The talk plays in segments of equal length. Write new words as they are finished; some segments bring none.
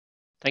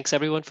Thanks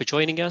everyone for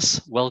joining us.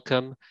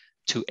 Welcome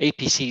to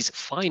APC's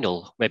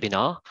final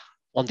webinar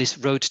on this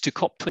Road to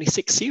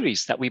COP26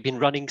 series that we've been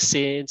running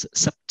since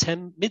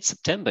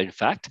mid-September, in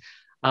fact.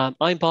 I'm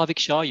Bhavik,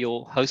 Shah,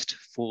 your host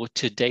for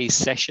today's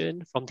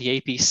session from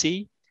the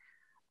APC.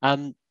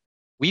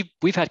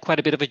 We've had quite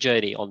a bit of a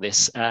journey on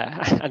this,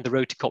 and the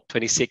Road to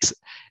COP26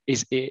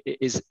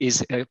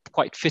 is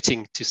quite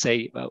fitting to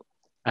say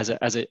as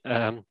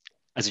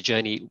a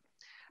journey.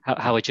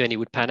 How a journey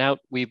would pan out.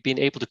 We've been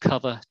able to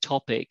cover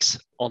topics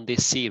on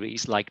this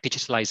series like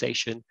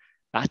digitalization,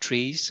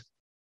 batteries,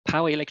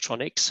 power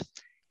electronics,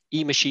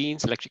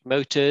 e-machines, electric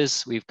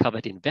motors. We've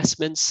covered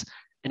investments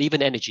and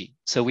even energy.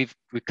 So we've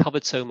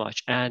covered so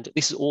much. And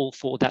this is all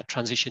for that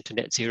transition to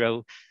net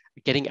zero,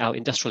 getting our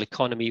industrial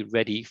economy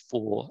ready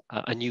for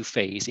a new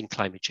phase in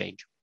climate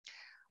change.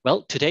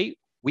 Well, today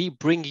we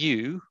bring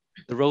you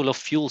the role of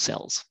fuel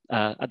cells,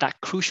 that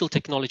crucial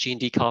technology in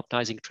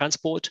decarbonizing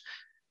transport.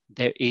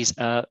 There is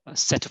a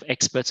set of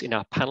experts in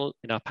our panel,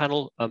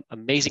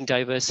 amazing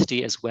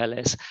diversity, as well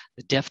as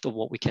the depth of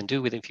what we can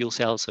do within fuel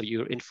cells. So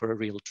you're in for a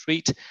real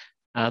treat.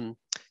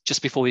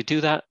 Just before we do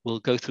that,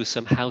 we'll go through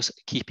some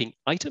housekeeping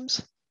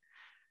items.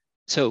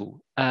 So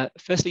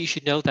firstly, you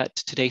should know that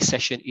today's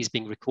session is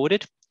being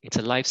recorded. It's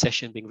a live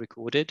session being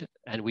recorded,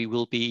 and we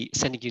will be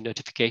sending you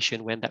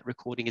notification when that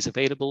recording is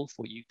available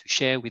for you to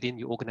share within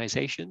your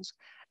organizations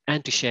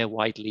and to share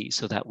widely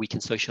so that we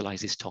can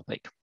socialize this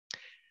topic.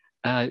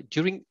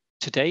 During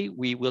today,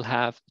 we will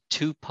have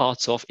two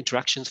parts of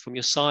interactions from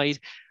your side.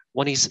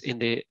 One is in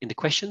the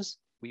questions.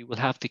 We will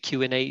have the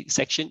Q&A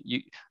section.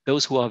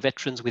 Those who are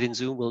veterans within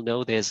Zoom will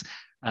know there's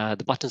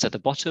the buttons at the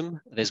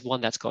bottom. There's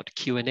one that's got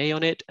Q&A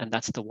on it, and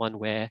that's the one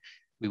where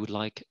we would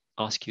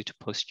ask you to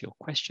post your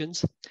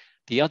questions.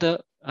 The other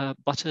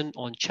button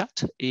on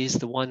chat is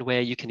the one where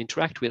you can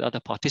interact with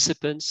other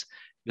participants.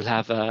 You'll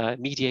have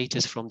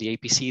mediators from the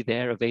APC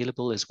there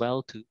available as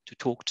well to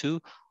talk to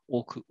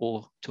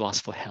or to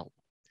ask for help.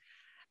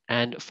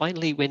 And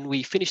finally, when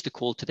we finish the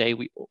call today,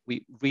 we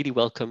really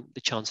welcome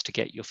the chance to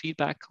get your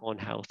feedback on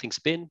how things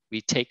have been. We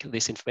take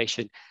this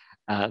information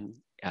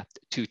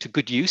to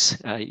good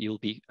use, you'll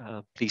be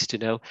pleased to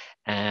know,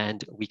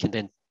 and we can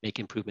then make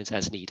improvements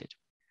as needed.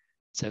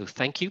 So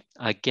thank you.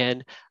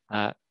 Again,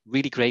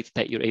 really great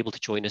that you're able to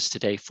join us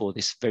today for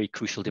this very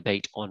crucial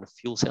debate on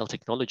fuel cell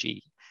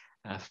technology,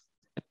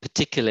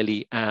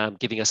 particularly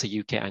giving us a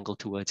UK angle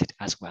towards it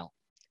as well.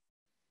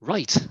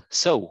 Right,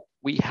 so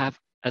we have,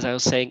 as I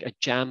was saying, a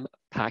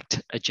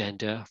jam-packed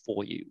agenda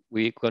for you.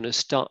 We're going to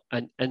start,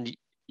 and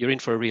you're in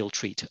for a real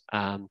treat.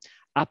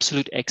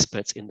 Absolute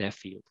experts in their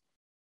field.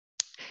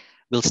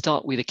 We'll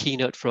start with a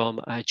keynote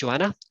from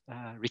Joanna,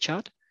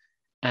 Richart.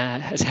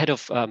 As head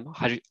of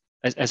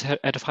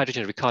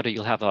hydrogen, Ricardo,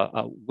 you'll have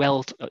a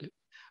wealth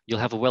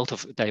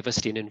of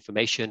diversity and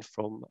information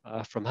from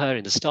her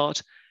in the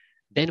start.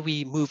 Then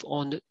we move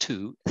on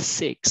to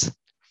 6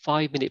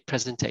 5-minute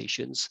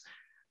presentations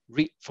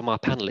from our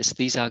panelists.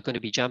 These are going to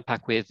be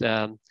jam-packed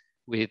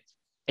with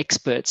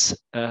experts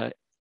and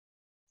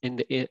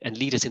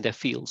leaders in their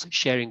fields,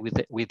 sharing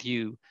with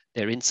you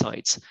their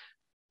insights,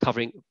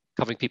 covering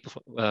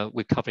people.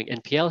 We're covering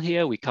NPL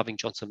here. We're covering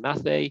Johnson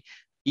Matthey,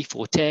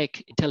 E4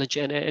 Tech,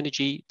 Intelligent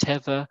Energy,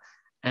 Tevva,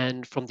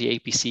 and from the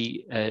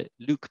APC,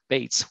 Luke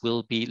Bates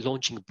will be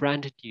launching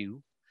brand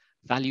new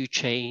value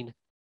chain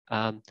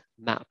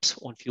maps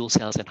on fuel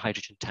cells and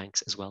hydrogen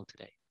tanks as well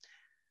today.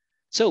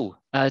 So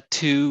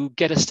to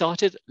get us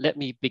started, let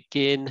me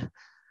begin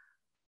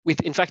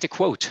with, in fact, a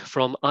quote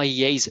from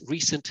IEA's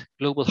recent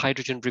Global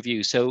Hydrogen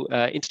Review. So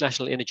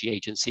International Energy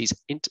Agency's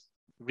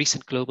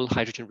recent Global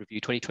Hydrogen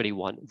Review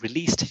 2021,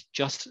 released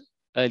just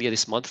earlier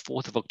this month,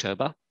 4th of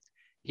October.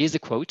 Here's the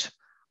quote: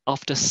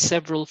 "After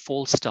several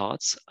false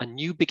starts, a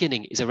new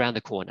beginning is around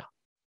the corner.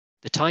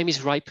 The time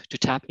is ripe to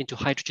tap into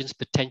hydrogen's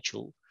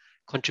potential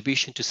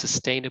contribution to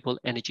sustainable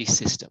energy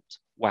systems."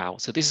 Wow.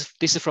 So this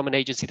is from an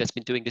agency that's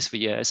been doing this for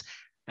years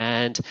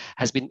and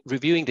has been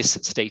reviewing this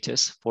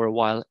status for a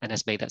while and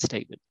has made that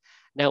statement.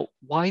 Now,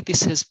 why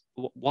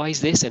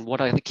is this and what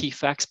are the key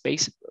facts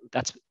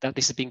that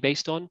this is being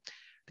based on?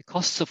 The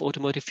costs of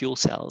automotive fuel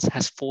cells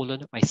has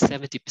fallen by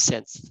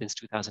 70% since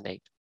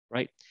 2008,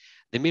 right?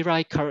 The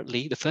Mirai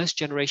currently, the first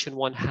generation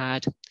one,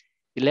 had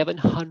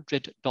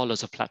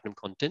 $1,100 of platinum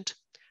content.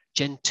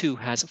 Gen 2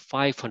 has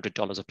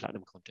 $500 of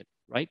platinum content,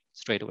 right?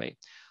 Straight away.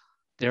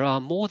 There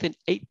are more than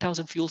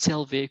 8,000 fuel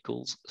cell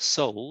vehicles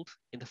sold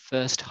in the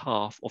first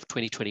half of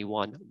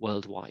 2021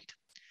 worldwide,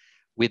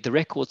 with the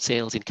record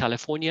sales in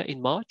California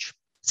in March,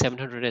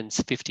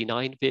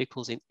 759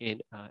 vehicles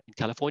in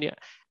California,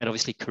 and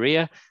obviously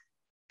Korea,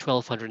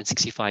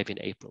 1,265 in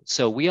April.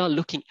 So we are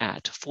looking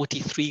at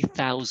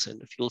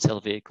 43,000 fuel cell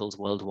vehicles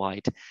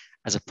worldwide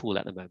as a pool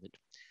at the moment.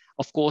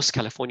 Of course,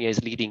 California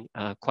is leading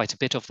quite a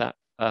bit of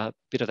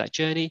that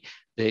journey.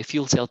 The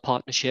fuel cell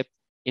partnership,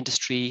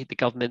 industry, the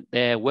government,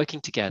 they're working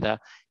together,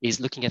 is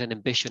looking at an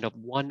ambition of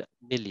 1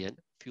 million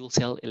fuel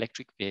cell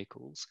electric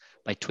vehicles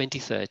by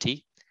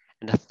 2030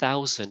 and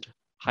 1,000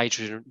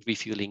 hydrogen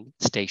refueling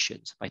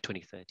stations by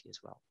 2030 as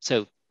well.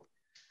 So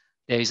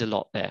there is a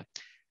lot there.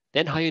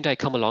 Then Hyundai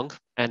come along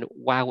and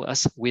wow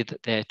us with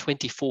their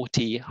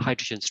 2040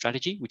 hydrogen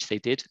strategy, which they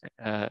did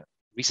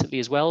recently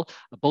as well,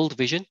 a bold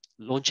vision,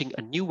 launching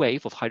a new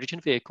wave of hydrogen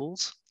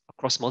vehicles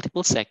across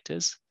multiple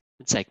sectors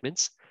and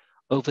segments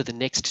over the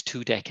next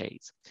 2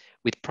 decades,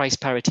 with price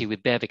parity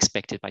with BEV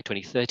expected by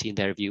 2030 in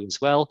their view as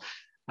well.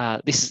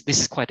 This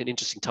is quite an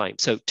interesting time.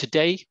 So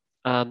today,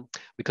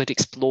 we're going to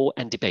explore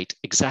and debate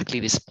exactly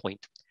this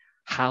point,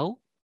 how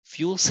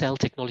fuel cell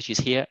technology is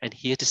here and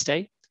here to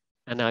stay.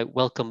 And I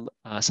welcome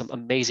some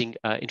amazing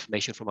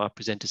information from our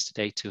presenters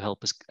today to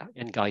help us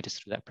and guide us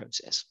through that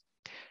process.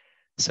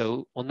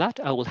 So on that,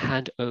 I will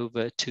hand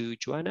over to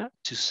Joanna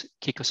to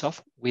kick us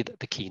off with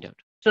the keynote.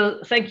 So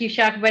thank you,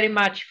 Shah, very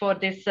much for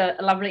this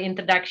lovely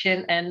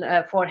introduction and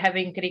for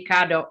having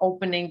Ricardo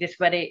opening this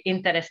very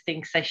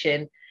interesting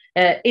session.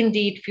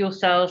 Indeed, fuel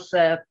cells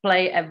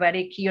play a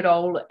very key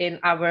role in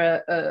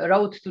our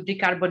road to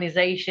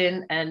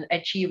decarbonization, and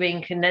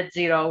achieving net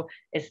zero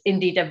is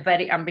indeed a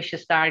very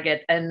ambitious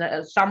target.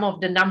 And some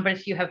of the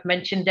numbers you have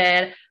mentioned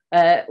there,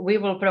 we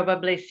will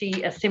probably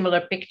see a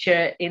similar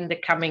picture in the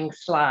coming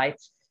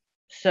slides.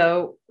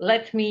 So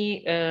let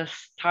me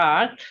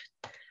start.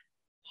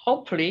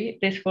 Hopefully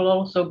this will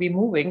also be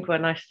moving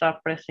when I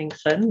start pressing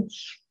send.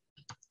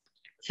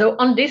 So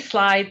on this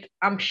slide,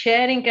 I'm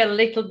sharing a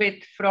little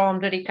bit from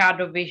the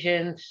Ricardo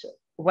visions,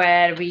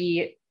 where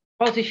we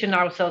position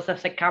ourselves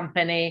as a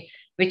company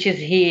which is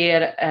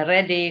here,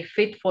 ready,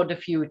 fit for the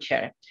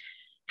future.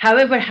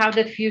 However, how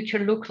that future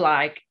looks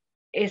like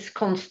is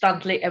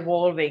constantly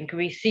evolving.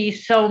 We see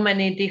so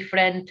many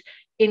different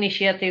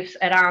initiatives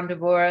around the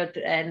world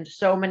and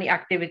so many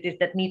activities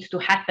that needs to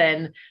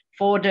happen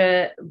for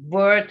the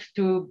world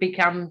to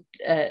become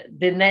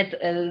the net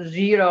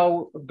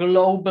zero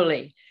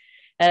globally.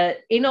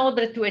 In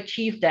order to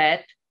achieve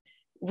that,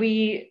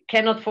 we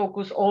cannot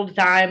focus all the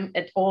time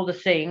at all the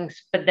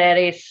things, but there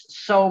is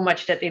so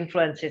much that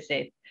influences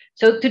it.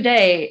 So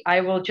today,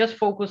 I will just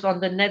focus on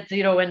the net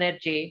zero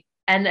energy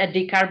and a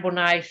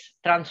decarbonized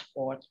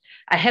transport.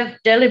 I have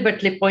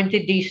deliberately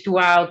pointed these two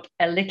out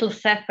a little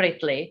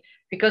separately,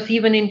 because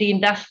even in the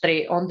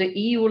industry, on the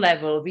EU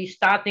level, we're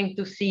starting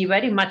to see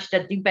very much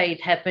the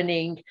debate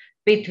happening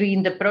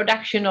between the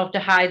production of the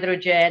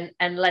hydrogen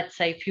and, let's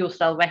say, fuel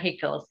cell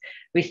vehicles.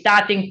 We're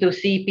starting to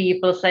see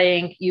people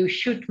saying you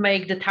should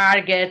make the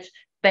targets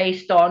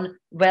based on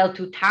well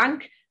to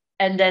tank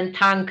and then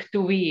tank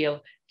to wheel.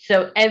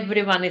 So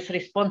everyone is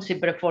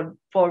responsible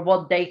for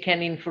what they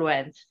can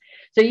influence.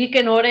 So you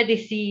can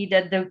already see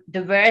that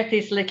the world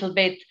is a little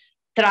bit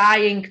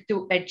trying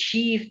to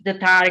achieve the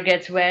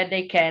targets where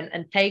they can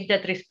and take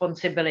that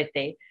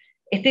responsibility.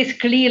 It is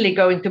clearly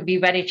going to be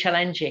very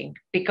challenging,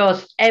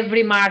 because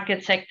every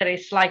market sector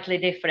is slightly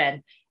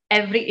different.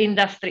 Every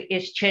industry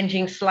is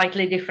changing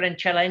slightly different,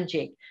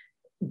 challenging.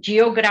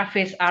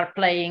 Geographies are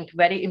playing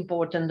very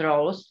important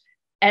roles,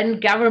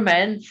 and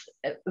governments,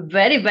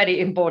 very, very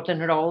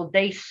important role.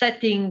 They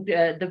setting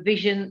the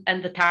vision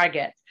and the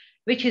target,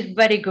 which is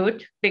very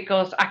good,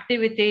 because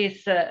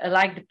activities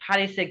like the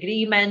Paris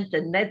Agreement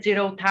and net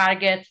zero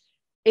targets,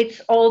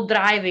 it's all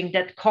driving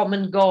that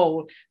common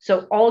goal.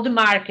 So all the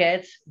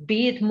markets,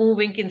 be it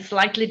moving in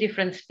slightly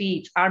different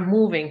speeds, are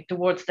moving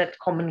towards that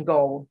common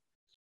goal.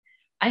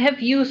 I have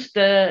used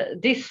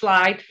this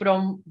slide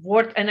from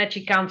World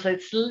Energy Council.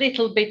 It's a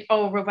little bit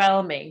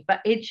overwhelming, but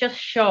it just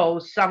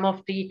shows some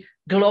of the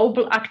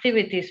global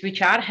activities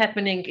which are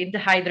happening in the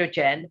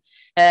hydrogen.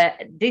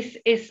 This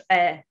is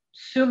a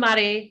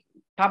summary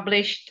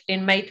published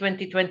in May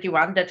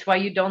 2021. That's why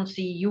you don't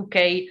see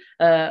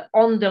UK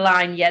on the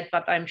line yet,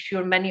 but I'm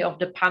sure many of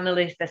the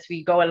panelists, as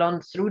we go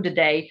along through the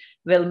day,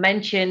 will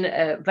mention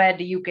where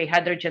the UK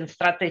hydrogen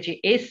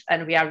strategy is,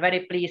 and we are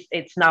very pleased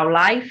it's now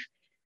live.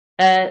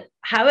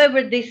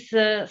 However, this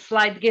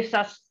slide gives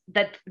us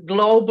that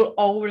global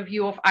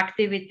overview of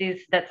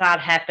activities that are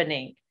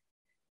happening.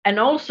 And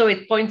also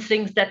it points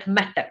things that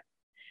matter.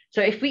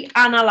 So if we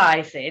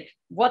analyze it,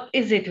 what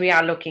is it we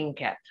are looking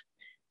at?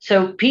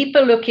 So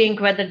people looking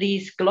whether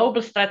these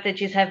global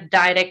strategies have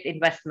direct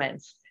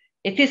investments.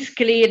 It is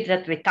clear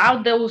that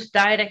without those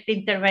direct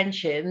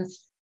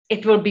interventions,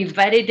 it will be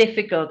very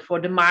difficult for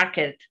the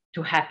market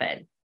to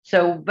happen.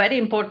 So very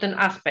important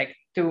aspect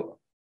to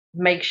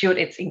make sure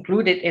it's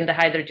included in the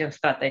hydrogen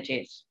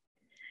strategies.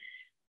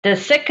 The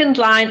second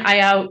line I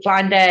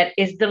outlined there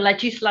is the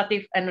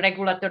legislative and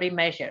regulatory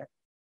measure.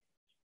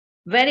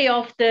 Very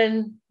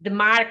often the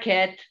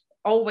market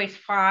always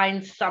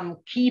finds some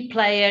key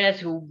players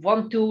who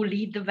want to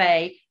lead the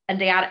way, and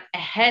they are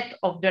ahead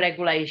of the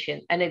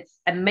regulation. And it's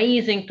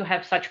amazing to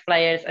have such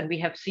players, and we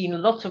have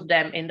seen lots of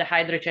them in the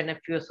hydrogen and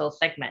fuel cell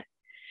segment.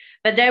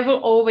 But there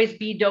will always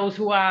be those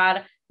who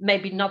are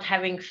maybe not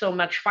having so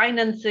much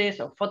finances,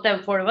 or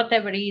for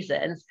whatever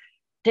reasons,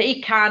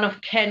 they kind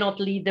of cannot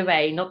lead the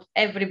way. Not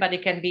everybody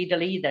can be the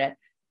leader.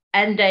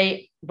 And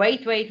they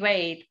wait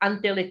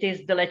until it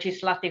is the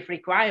legislative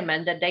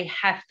requirement that they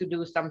have to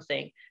do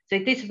something. So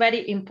it is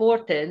very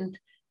important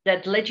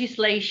that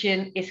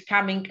legislation is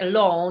coming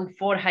along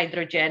for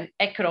hydrogen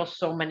across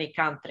so many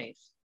countries.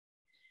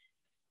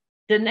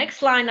 The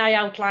next line I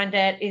outlined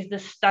there is the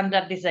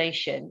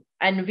standardization.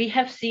 And we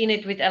have seen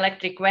it with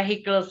electric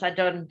vehicles. I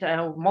don't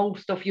know,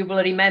 most of you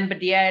will remember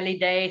the early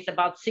days,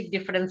 about 6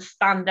 different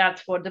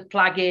standards for the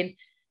plug-in.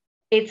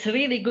 It's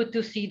really good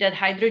to see that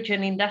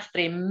hydrogen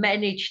industry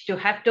managed to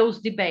have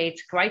those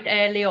debates quite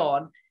early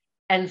on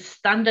and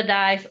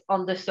standardize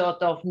on the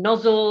sort of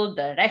nozzle,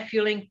 the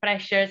refueling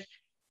pressures,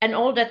 and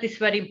all that is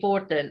very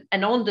important.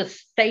 And on the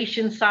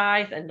station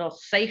size and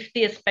those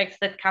safety aspects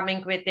that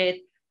coming with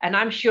it. And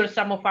I'm sure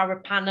some of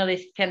our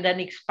panelists can then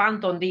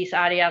expand on these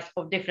areas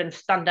of different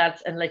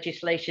standards and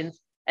legislations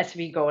as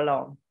we go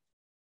along.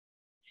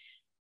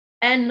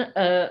 And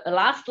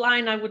last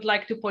line I would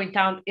like to point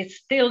out is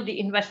still the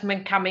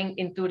investment coming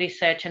into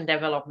research and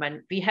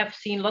development. We have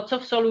seen lots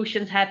of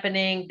solutions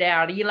happening. There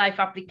are real-life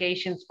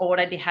applications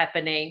already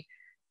happening,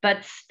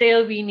 but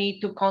still we need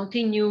to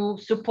continue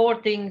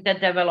supporting the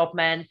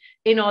development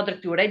in order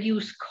to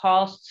reduce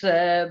costs,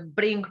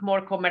 bring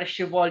more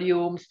commercial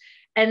volumes,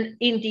 and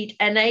indeed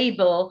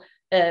enable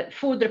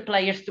further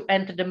players to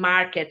enter the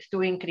market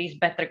to increase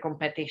better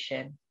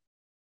competition.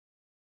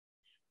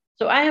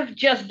 So I have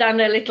just done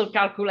a little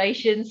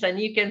calculations, and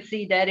you can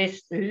see there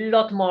is a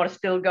lot more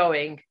still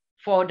going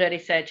for the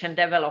research and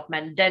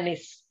development than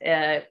is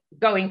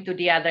going to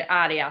the other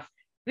areas,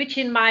 which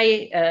in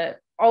my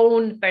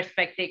own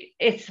perspective,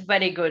 it's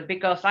very good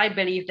because I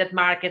believe that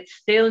market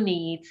still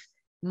needs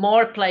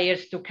more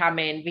players to come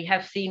in. We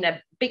have seen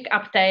a big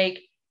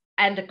uptake,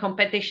 and the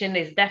competition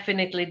is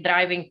definitely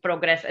driving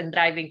progress and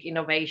driving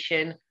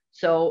innovation.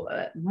 So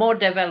more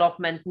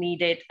development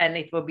needed, and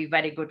it will be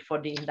very good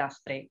for the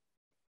industry.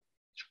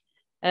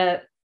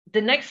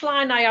 The next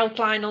line I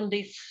outline on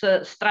this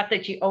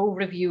strategy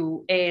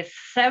overview is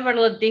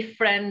several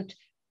different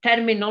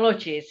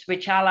terminologies,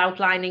 which are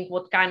outlining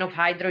what kind of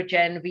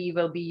hydrogen we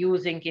will be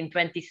using in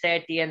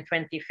 2030 and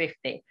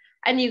 2050.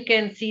 And you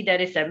can see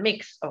there is a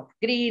mix of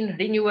green,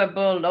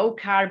 renewable, low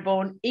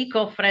carbon,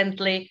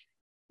 eco-friendly.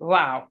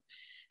 Wow.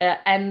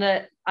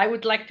 I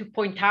would like to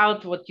point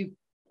out what you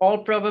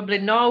all probably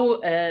know,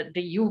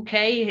 the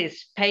UK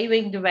is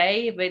paving the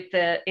way with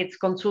its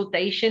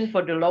consultation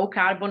for the low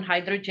carbon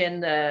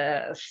hydrogen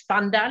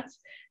standards.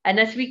 And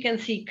as we can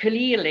see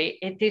clearly,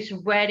 it is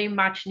very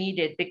much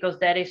needed because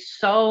there is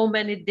so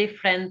many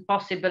different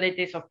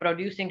possibilities of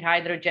producing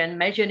hydrogen,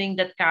 measuring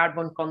that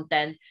carbon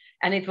content.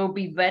 And it will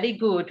be very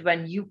good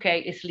when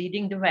UK is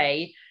leading the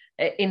way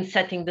in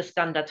setting the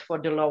standards for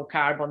the low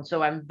carbon.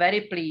 So I'm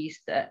very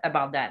pleased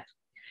about that.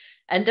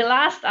 And the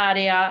last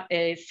area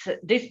is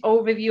this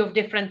overview of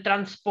different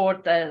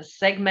transport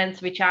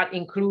segments which are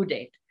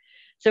included.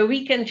 So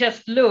we can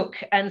just look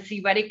and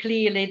see very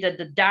clearly that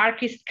the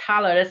darkest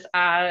colors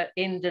are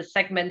in the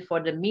segment for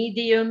the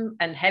medium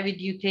and heavy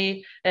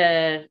duty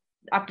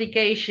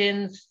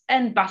applications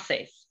and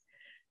buses.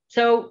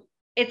 So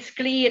it's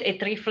clear,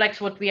 it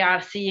reflects what we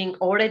are seeing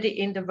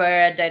already in the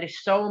world. There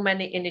is so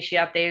many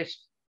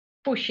initiatives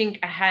pushing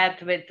ahead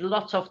with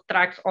lots of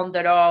trucks on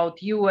the road.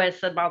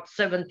 US about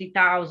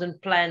 70,000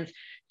 plans,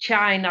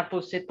 China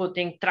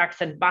putting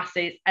trucks and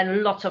buses,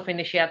 and lots of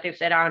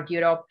initiatives around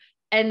Europe.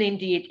 And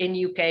indeed in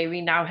UK,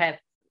 we now have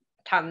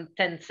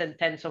tens and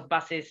tens of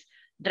buses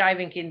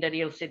driving in the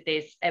real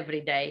cities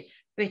every day,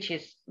 which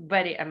is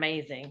very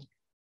amazing.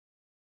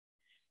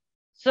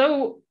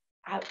 So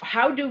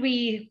how do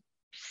we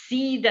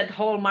see that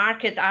whole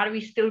market? Are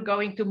we still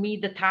going to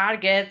meet the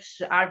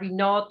targets? Are we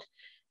not?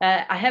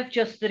 I have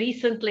just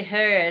recently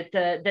heard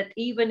that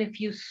even if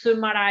you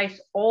summarize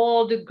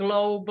all the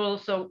global,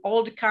 so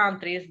all the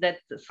countries that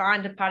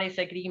signed the Paris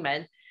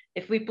Agreement,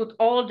 if we put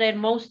all their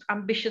most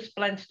ambitious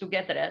plans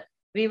together,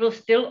 we will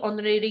still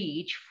only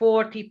reach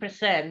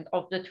 40%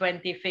 of the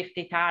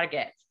 2050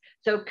 targets.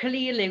 So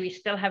clearly we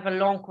still have a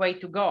long way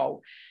to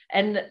go.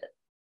 And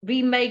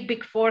we make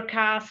big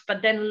forecasts,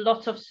 but then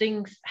lots of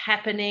things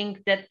happening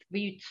that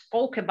we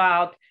spoke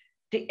about.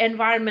 The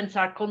environments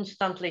are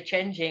constantly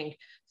changing.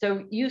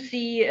 So you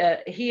see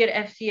here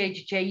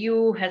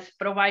FCHJU has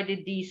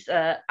provided these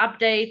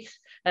updates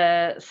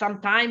some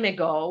time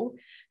ago.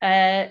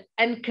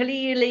 And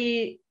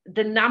clearly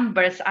the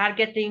numbers are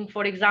getting,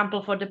 for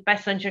example, for the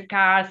passenger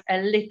cars,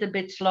 a little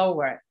bit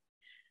slower.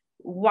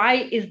 Why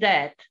is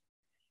that?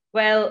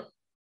 Well,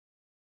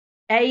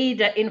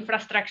 the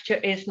infrastructure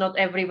is not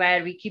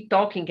everywhere. We keep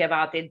talking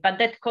about it, but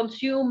that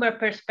consumer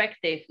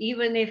perspective,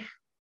 even if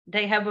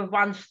they have a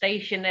one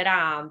station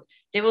around,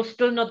 they will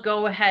still not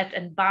go ahead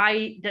and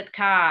buy that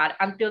car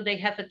until they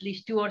have at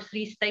least 2 or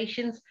 3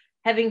 stations,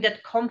 having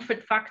that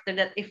comfort factor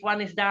that if one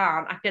is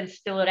down, I can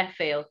still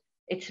refill.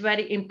 It's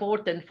very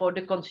important for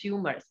the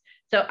consumers.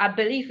 So I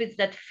believe it's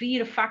that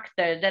fear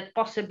factor that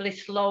possibly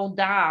slowed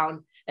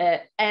down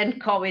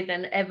and COVID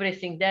and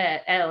everything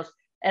there else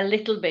a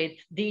little bit,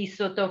 these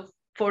sort of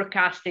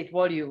forecasted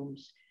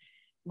volumes.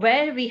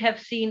 Where we have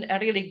seen a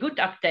really good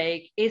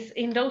uptake is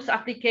in those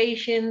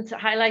applications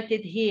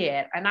highlighted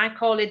here, and I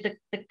call it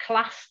the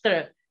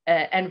cluster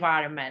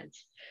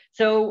environments.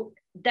 So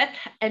that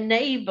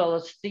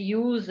enables the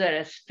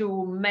users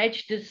to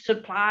match the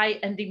supply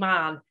and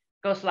demand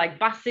Because like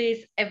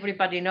buses,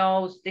 everybody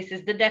knows this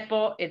is the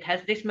depot, it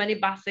has this many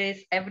buses,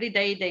 every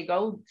day they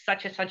go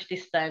such and such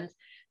distance.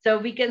 So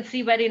we can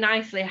see very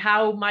nicely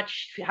how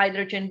much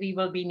hydrogen we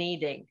will be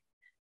needing.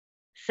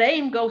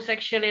 Same goes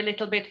actually a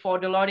little bit for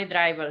the lorry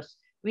drivers.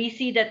 We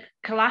see that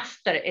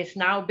cluster is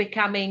now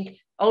becoming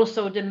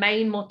also the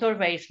main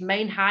motorways,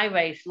 main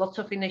highways, lots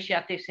of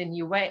initiatives in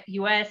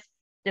US.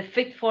 The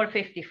Fit for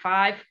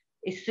 55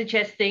 is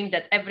suggesting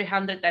that every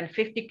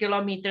 150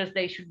 kilometers,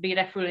 they should be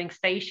refueling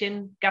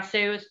station,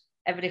 gaseous,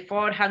 every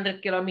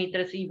 400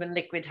 kilometers, even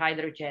liquid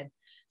hydrogen.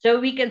 So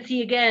we can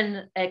see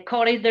again, a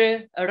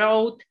corridor, a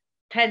road,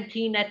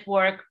 10T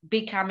network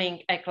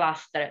becoming a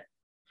cluster.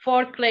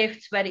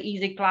 Forklifts, very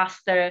easy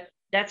cluster.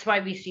 That's why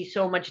we see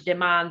so much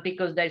demand,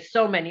 because there's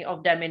so many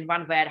of them in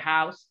one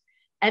warehouse.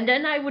 And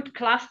then I would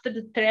cluster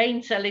the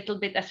trains a little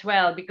bit as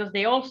well, because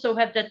they also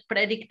have that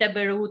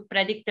predictable route,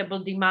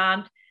 predictable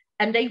demand,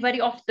 and they very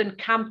often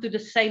come to the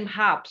same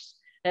hubs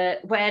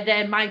where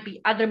there might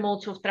be other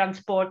modes of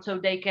transport, so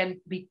they can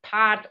be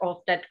part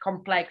of that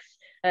complex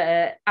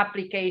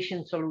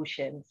application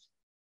solutions.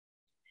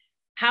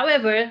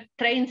 However,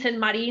 trains and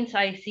marines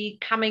I see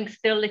coming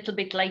still a little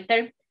bit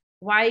later.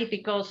 Why?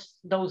 Because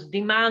those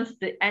demands,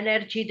 the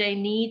energy they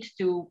need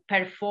to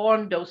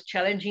perform those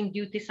challenging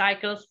duty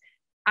cycles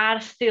are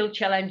still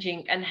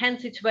challenging, and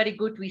hence it's very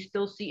good we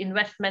still see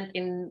investment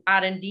in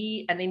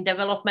R&D and in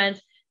developments,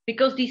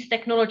 because these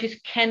technologies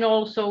can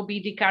also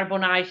be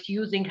decarbonized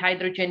using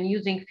hydrogen,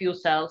 using fuel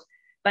cells,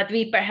 but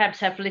we perhaps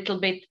have a little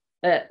bit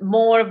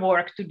more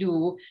work to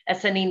do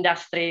as an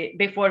industry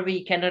before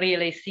we can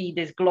really see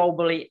this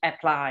globally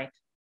applied.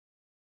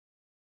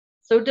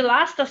 So the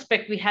last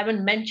aspect we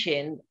haven't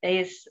mentioned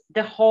is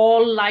the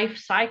whole life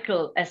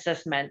cycle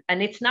assessment.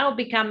 And it's now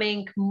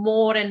becoming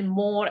more and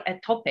more a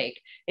topic.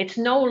 It's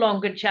no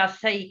longer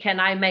just say, can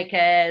I make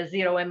a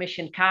zero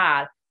emission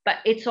car? But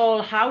it's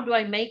all, how do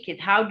I make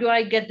it? How do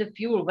I get the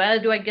fuel?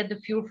 Where do I get the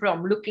fuel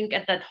from? Looking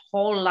at that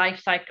whole life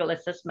cycle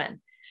assessment.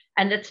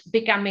 And it's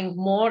becoming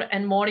more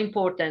and more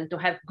important to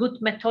have good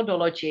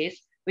methodologies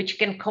which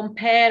can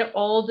compare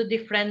all the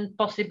different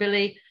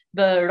possibility,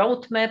 the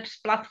roadmaps,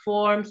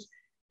 platforms,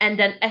 and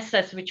then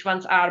assess which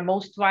ones are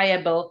most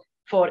viable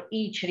for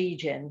each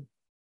region.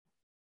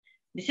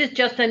 This is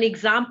just an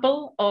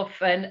example of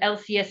an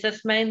LC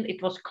assessment.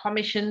 It was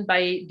commissioned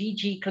by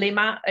DG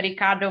Klima.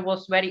 Ricardo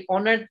was very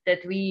honored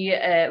that we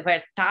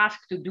were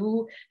tasked to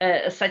do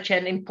such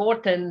an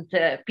important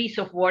piece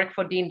of work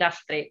for the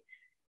industry.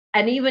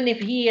 And even if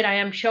here I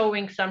am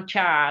showing some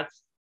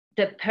charts,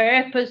 the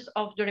purpose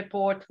of the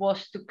report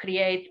was to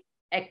create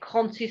a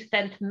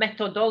consistent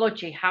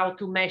methodology how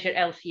to measure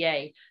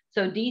LCA.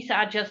 So these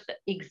are just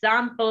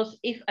examples.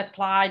 If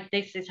applied,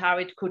 this is how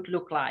it could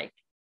look like.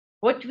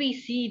 What we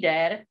see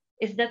there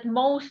is that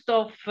most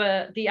of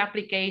the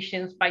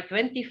applications by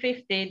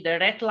 2050, the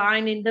red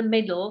line in the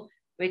middle,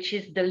 which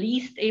is the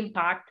least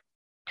impact,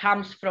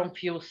 comes from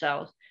fuel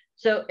cells.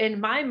 So in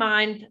my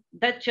mind,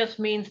 that just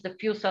means the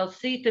fuel cells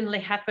certainly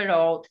have a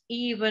role,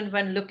 even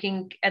when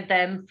looking at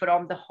them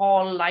from the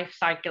whole life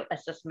cycle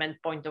assessment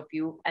point of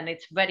view, and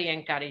it's very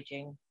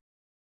encouraging.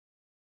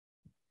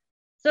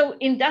 So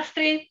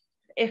industry,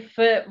 if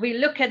we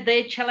look at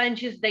the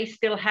challenges they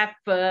still have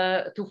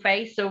to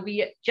face, so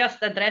we just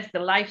addressed the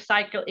life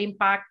cycle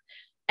impact,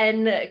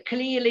 and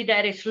clearly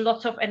there is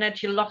lots of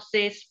energy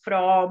losses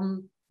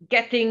from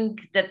getting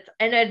that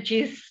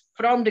energies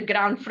from the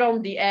ground,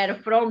 from the air,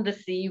 from the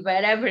sea,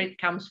 wherever it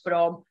comes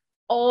from,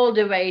 all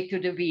the way to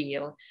the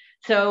wheel.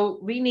 So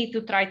we need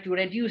to try to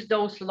reduce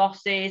those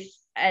losses,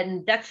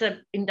 and that's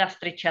an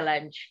industry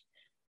challenge.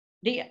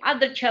 The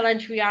other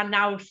challenge we are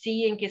now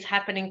seeing is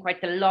happening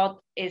quite a lot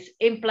is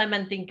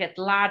implementing at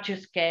larger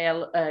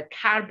scale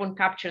carbon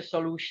capture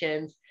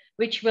solutions,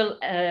 which will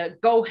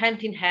go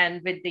hand in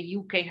hand with the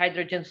UK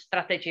hydrogen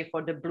strategy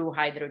for the blue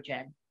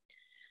hydrogen.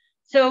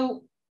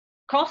 So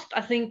cost,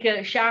 I think,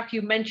 Shah,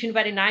 you mentioned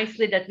very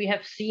nicely that we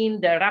have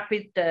seen the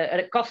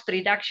rapid cost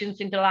reductions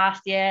in the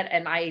last year,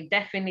 and I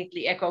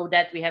definitely echo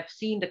that. We have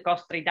seen the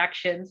cost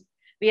reductions.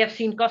 We have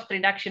seen cost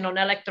reduction on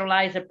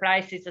electrolyzer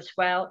prices as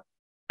well.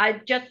 I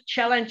just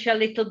challenge a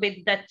little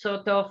bit that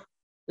sort of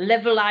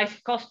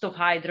levelized cost of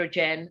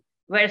hydrogen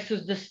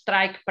versus the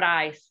strike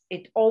price.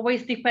 It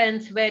always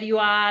depends where you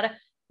are,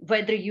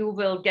 whether you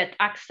will get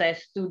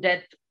access to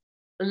that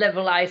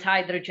levelized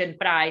hydrogen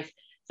price.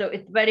 So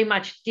it very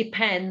much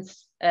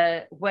depends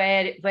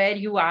where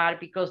you are,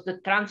 because the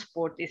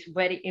transport is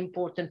very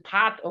important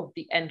part of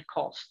the end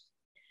cost.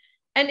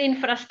 And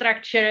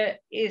infrastructure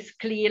is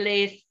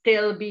clearly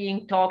still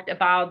being talked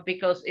about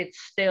because it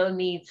still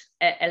needs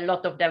a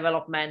lot of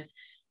development.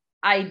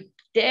 I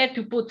dare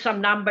to put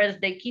some numbers.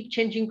 They keep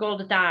changing all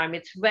the time.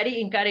 It's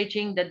very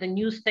encouraging that the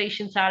new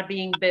stations are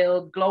being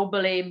built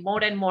globally,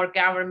 more and more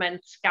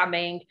governments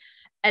coming.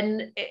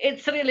 And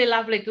it's really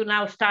lovely to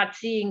now start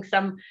seeing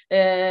some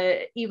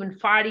even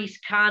Far East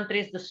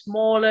countries, the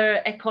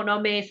smaller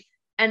economies,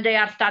 and they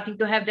are starting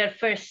to have their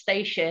first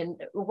station,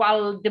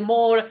 while the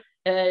more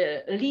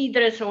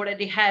leaders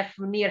already have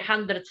near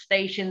 100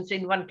 stations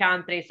in one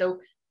country. So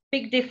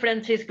big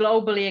differences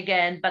globally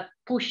again, but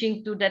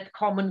pushing to that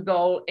common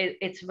goal,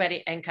 it's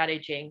very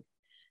encouraging.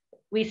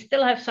 We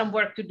still have some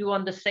work to do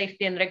on the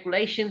safety and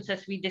regulations,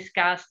 as we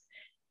discussed.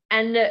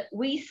 And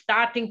we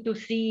starting to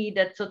see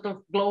that sort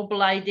of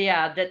global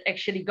idea that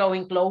actually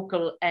going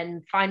local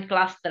and find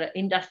cluster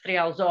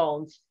industrial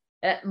zones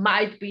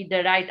might be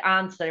the right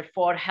answer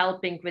for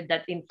helping with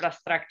that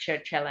infrastructure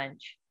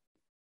challenge.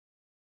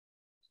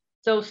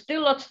 So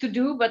still lots to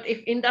do, but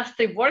if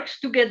industry works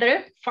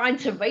together,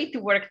 finds a way to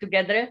work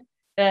together,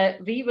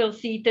 we will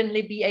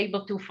certainly be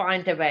able to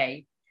find a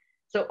way.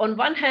 So on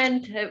one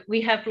hand,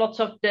 we have lots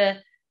of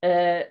the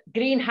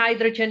green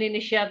hydrogen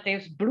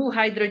initiatives, blue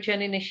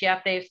hydrogen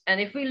initiatives.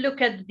 And if we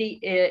look at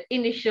the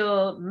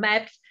initial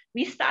maps,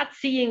 we start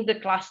seeing the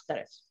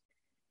clusters.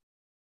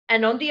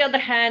 And on the other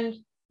hand,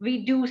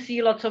 we do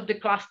see lots of the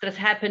clusters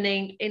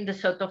happening in the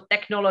sort of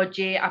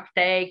technology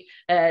uptake.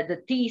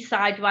 The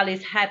T-side while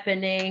is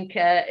happening,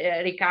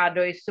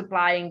 Ricardo is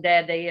supplying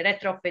there the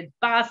retrofit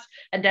bus,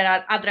 and there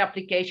are other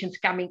applications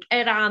coming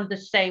around the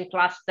same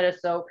cluster.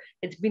 So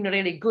it's been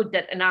really good,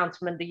 that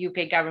announcement the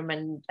UK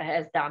government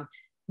has done.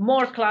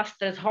 More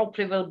clusters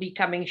hopefully will be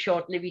coming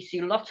shortly. We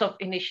see lots of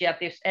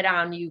initiatives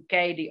around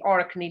UK, the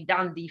Orkney,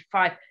 Dundee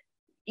 5,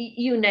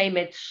 you name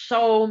it.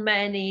 So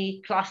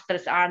many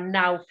clusters are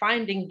now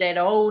finding their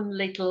own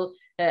little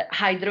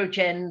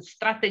hydrogen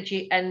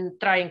strategy and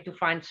trying to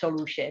find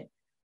solution.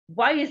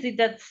 Why is it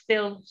that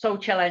still so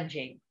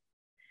challenging?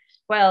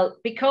 Well,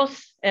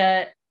 because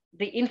the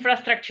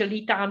infrastructure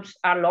lead times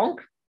are long,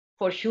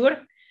 for sure.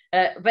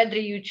 Whether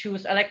you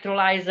choose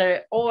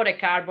electrolyzer or a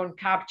carbon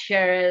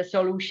capture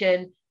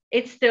solution,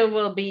 it still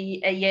will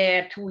be a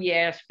year, 2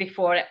 years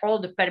before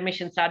all the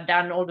permissions are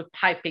done, all the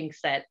piping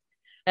set.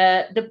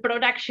 The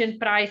production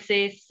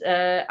prices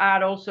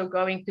are also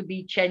going to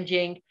be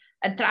changing,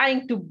 and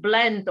trying to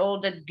blend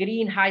all that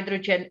green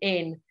hydrogen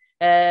in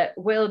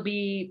will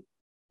be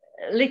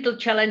a little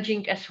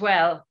challenging as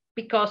well,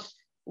 because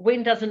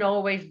wind doesn't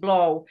always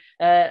blow,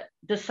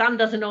 the sun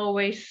doesn't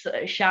always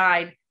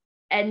shine,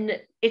 and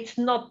it's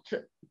not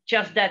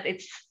just that,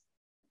 it's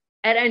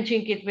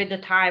arranging it with the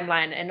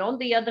timeline. And on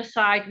the other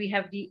side, we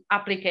have the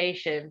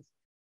applications.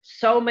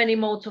 So many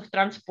modes of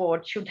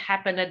transport should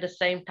happen at the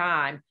same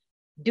time.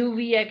 Do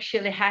we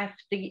actually have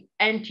the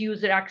end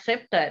user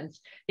acceptance?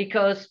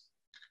 Because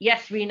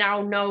yes, we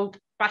now know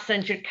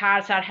passenger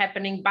cars are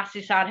happening,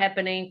 buses are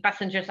happening,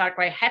 passengers are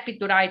quite happy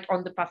to ride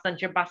on the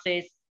passenger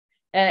buses.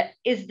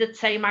 Is the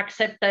same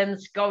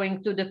acceptance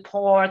going to the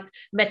port,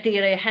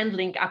 material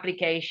handling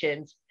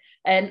applications?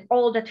 And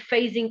all that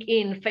phasing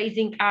in,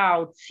 phasing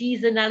out,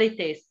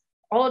 seasonalities,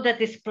 all that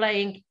is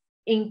playing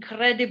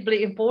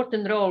incredibly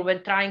important role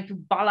when trying to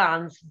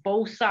balance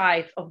both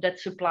sides of that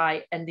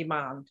supply and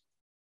demand.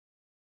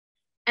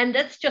 And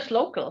that's just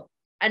local.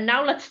 And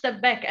now let's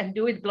step back and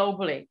do it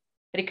globally.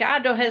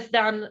 Ricardo has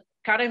done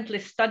currently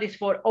studies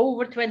for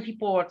over 20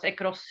 ports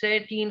across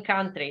 13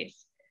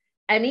 countries.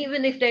 And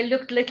even if they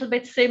looked a little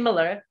bit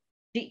similar,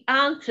 the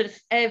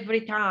answers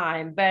every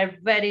time were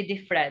very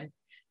different.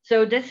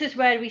 So this is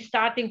where we're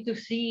starting to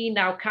see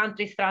now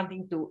countries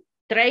starting to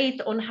trade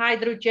on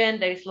hydrogen.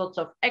 There is lots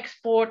of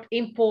export,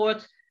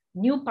 imports,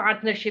 new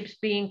partnerships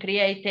being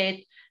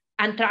created,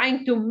 and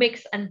trying to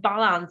mix and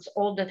balance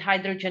all that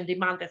hydrogen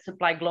demand and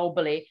supply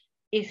globally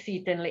is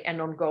certainly an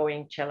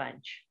ongoing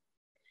challenge.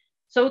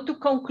 So to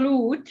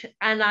conclude,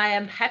 and I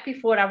am happy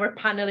for our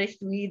panelists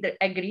to either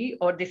agree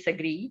or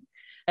disagree,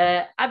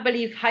 I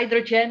believe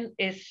hydrogen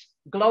is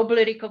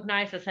globally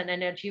recognized as an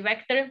energy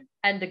vector,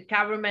 and the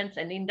governments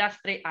and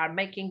industry are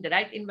making the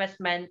right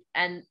investment,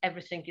 and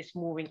everything is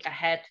moving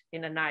ahead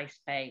in a nice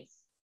pace.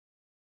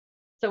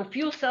 So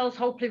fuel cells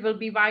hopefully will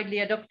be widely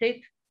adopted.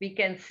 We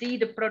can see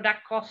the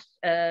product cost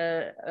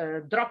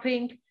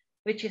dropping,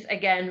 which is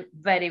again,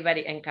 very,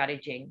 very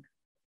encouraging.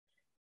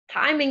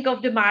 Timing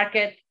of the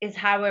market is,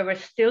 however,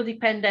 still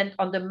dependent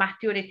on the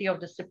maturity of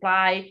the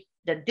supply,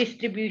 the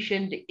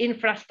distribution, the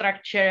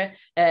infrastructure,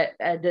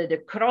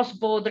 the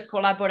cross-border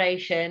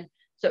collaboration.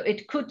 So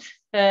it could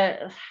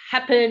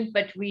happen,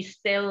 but we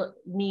still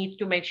need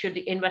to make sure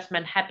the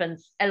investment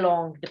happens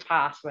along the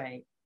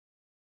pathway.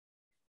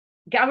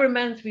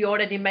 Governments, we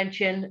already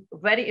mentioned,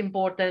 very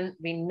important.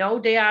 We know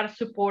they are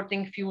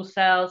supporting fuel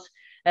cells,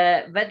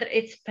 whether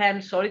it's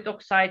PEM, solid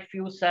oxide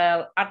fuel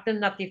cell,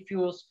 alternative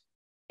fuels,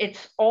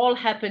 it's all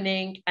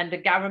happening, and the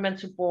government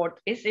support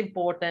is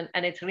important.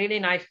 And it's really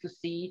nice to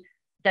see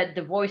that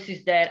the voice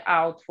is there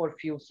out for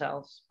fuel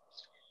cells.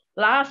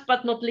 Last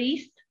but not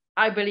least,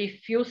 I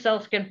believe fuel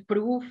cells can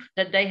prove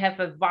that they have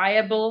a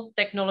viable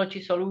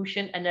technology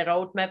solution and a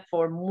roadmap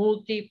for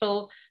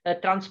multiple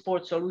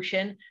transport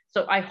solution.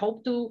 So I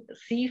hope to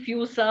see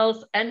fuel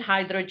cells and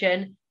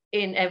hydrogen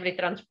in every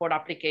transport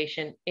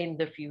application in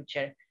the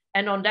future.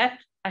 And on that,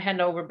 I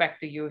hand over back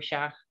to you,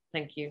 Shah.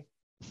 Thank you.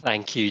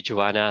 Thank you,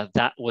 Joanna.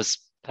 That was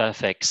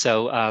perfect.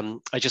 So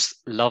I just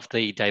love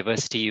the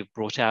diversity you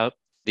brought out.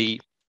 The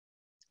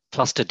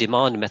cluster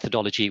demand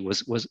methodology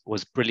was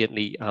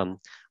brilliantly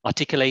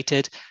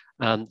articulated.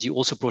 You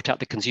also brought out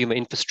the consumer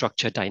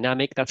infrastructure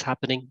dynamic that's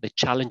happening, the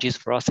challenges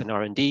for us in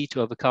R&D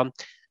to overcome,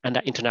 and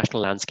that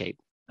international landscape.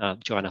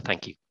 Joanna,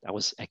 thank you. That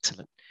was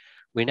excellent.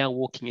 We're now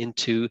walking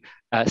into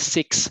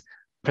 6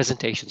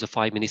 presentations of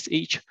 5 minutes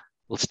each.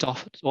 We'll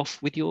start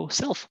off with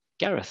yourself,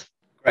 Gareth.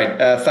 Great,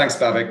 thanks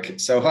Bhavik.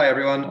 So hi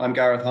everyone, I'm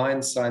Gareth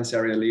Hinds, Science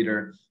Area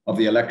Leader of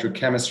the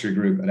Electrochemistry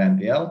Group at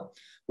NPL.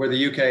 We're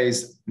the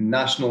UK's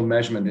National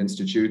Measurement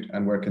Institute,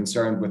 and we're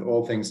concerned with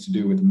all things to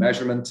do with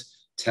measurement,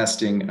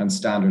 testing and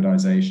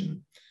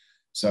standardization.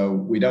 So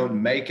we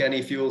don't make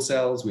any fuel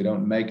cells, we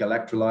don't make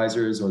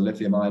electrolyzers or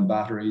lithium-ion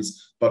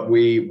batteries, but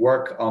we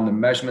work on the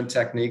measurement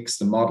techniques,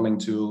 the modeling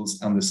tools,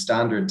 and the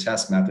standard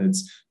test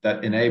methods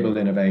that enable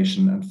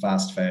innovation and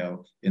fast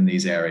fail in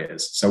these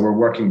areas. So we're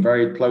working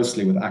very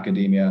closely with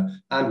academia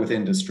and with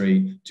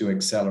industry to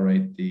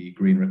accelerate the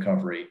green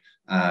recovery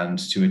and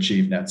to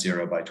achieve net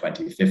zero by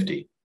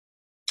 2050.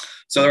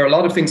 So there are a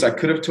lot of things I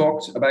could have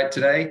talked about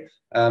today.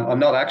 I'm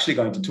not actually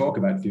going to talk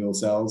about fuel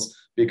cells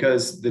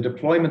because the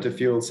deployment of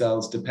fuel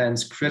cells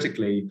depends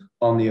critically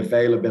on the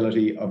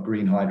availability of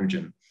green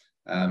hydrogen,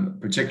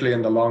 particularly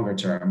in the longer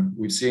term.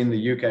 We've seen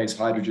the UK's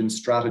hydrogen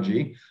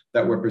strategy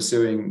that we're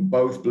pursuing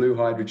both blue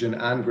hydrogen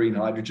and green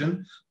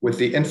hydrogen, with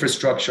the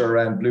infrastructure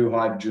around blue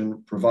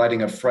hydrogen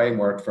providing a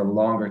framework for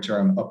longer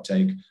term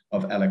uptake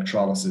of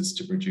electrolysis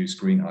to produce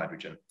green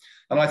hydrogen.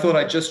 And I thought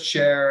I'd just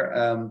share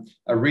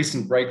a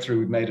recent breakthrough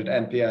we've made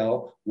at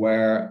NPL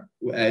where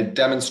it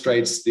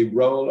demonstrates the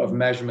role of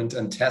measurement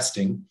and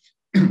testing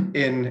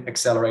in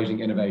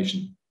accelerating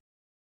innovation.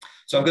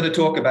 So I'm going to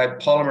talk about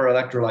polymer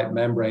electrolyte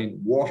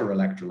membrane water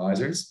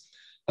electrolyzers.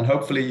 And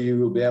hopefully you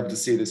will be able to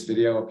see this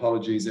video.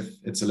 Apologies if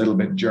it's a little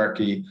bit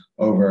jerky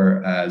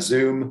over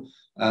Zoom.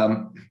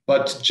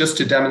 But just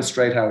to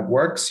demonstrate how it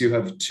works, you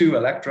have 2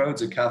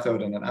 electrodes, a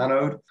cathode and an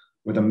anode,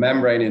 with a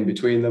membrane in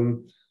between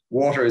them.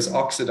 Water is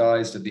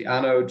oxidized at the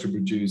anode to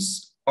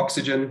produce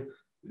oxygen.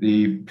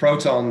 The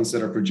protons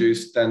that are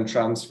produced then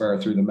transfer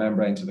through the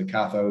membrane to the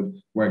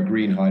cathode, where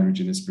green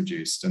hydrogen is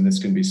produced. And this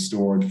can be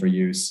stored for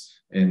use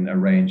in a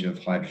range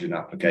of hydrogen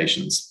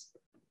applications.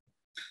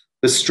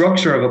 The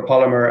structure of a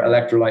polymer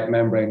electrolyte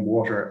membrane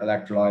water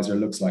electrolyzer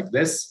looks like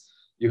this.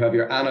 You have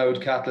your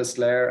anode catalyst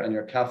layer and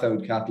your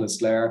cathode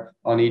catalyst layer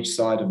on each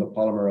side of the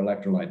polymer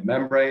electrolyte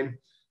membrane.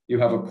 You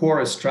have a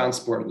porous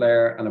transport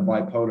layer and a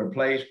bipolar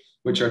plate,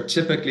 which are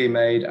typically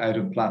made out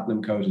of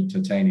platinum-coated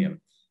titanium,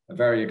 a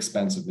very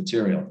expensive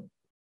material.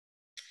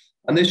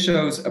 And this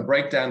shows a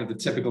breakdown of the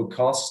typical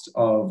cost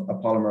of a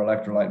polymer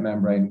electrolyte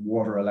membrane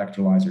water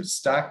electrolyzer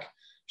stack,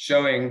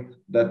 showing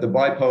that the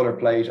bipolar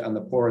plate and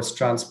the porous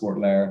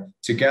transport layer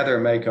together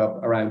make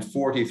up around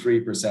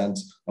 43%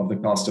 of the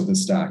cost of the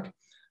stack.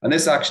 And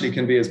this actually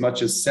can be as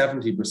much as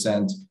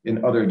 70%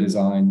 in other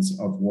designs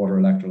of water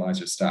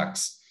electrolyzer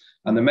stacks.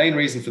 And the main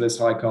reason for this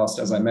high cost,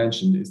 as I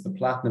mentioned, is the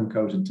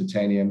platinum-coated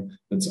titanium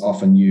that's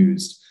often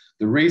used.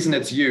 The reason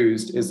it's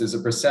used is there's a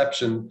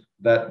perception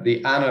that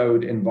the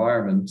anode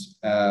environment,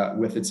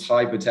 with its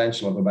high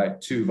potential of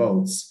about 2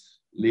 volts,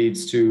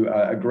 leads to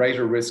a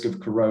greater risk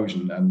of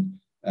corrosion, and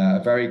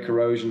a very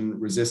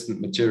corrosion-resistant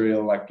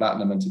material like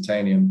platinum and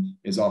titanium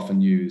is often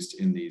used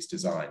in these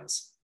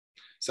designs.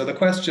 So the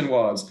question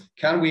was,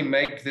 can we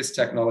make this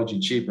technology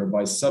cheaper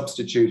by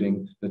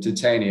substituting the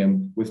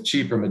titanium with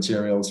cheaper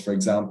materials, for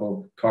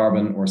example,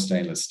 carbon or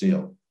stainless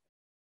steel?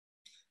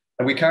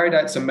 And we carried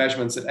out some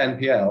measurements at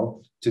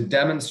NPL to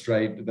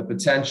demonstrate the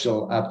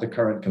potential at the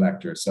current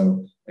collector,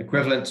 so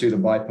equivalent to the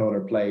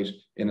bipolar plate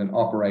in an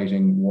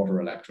operating water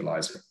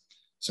electrolyzer.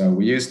 So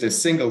we used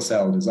this single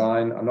cell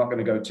design. I'm not going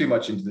to go too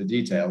much into the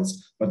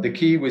details, but the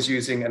key was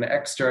using an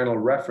external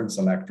reference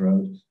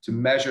electrode to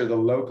measure the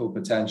local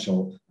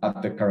potential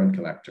at the current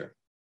collector.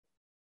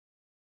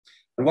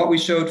 And what we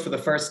showed for the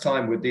first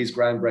time with these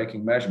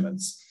groundbreaking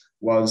measurements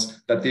was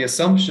that the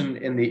assumption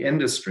in the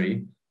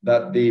industry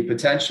that the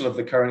potential of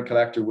the current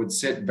collector would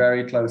sit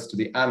very close to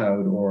the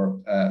anode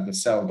or the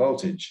cell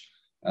voltage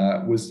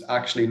was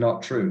actually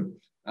not true.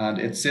 And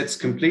it sits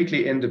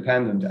completely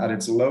independent at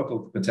its local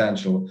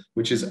potential,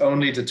 which is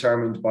only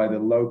determined by the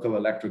local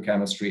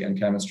electrochemistry and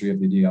chemistry of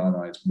the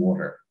deionized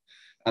water.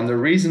 And the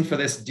reason for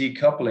this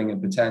decoupling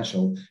in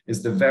potential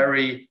is the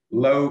very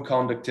low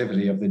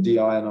conductivity of the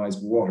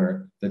deionized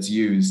water that's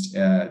used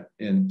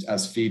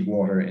as feed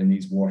water in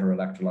these water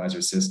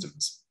electrolyzer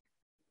systems.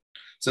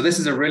 So this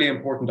is a really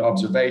important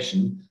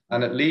observation,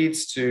 and it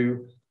leads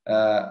to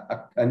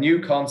a new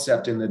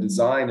concept in the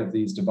design of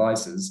these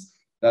devices,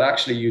 that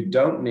actually you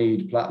don't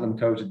need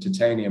platinum-coated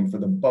titanium for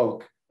the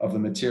bulk of the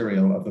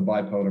material of the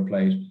bipolar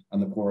plate and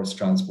the porous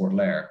transport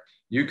layer.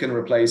 You can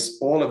replace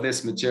all of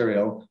this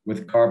material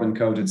with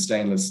carbon-coated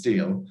stainless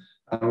steel.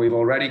 And we've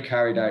already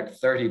carried out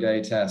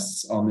 30-day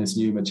tests on this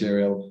new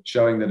material,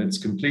 showing that it's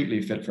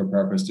completely fit for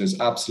purpose. There's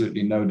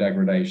absolutely no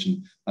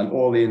degradation, and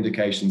all the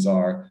indications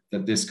are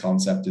that this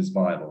concept is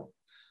viable.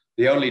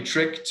 The only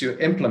trick to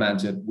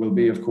implement it will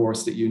be, of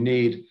course, that you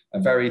need a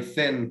very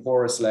thin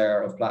porous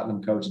layer of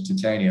platinum-coated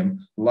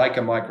titanium, like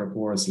a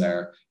microporous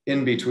layer,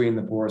 in between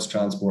the porous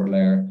transport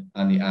layer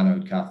and the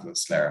anode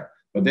catalyst layer.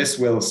 But this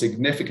will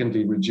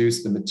significantly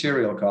reduce the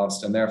material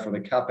cost and therefore the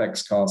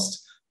CapEx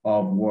cost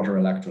of water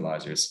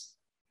electrolyzers.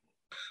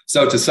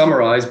 So to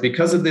summarize,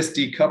 because of this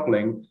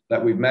decoupling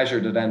that we've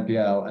measured at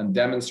NPL and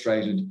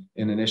demonstrated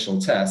in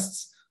initial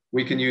tests,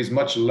 we can use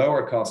much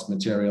lower cost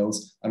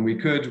materials, and we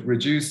could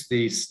reduce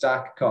the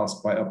stack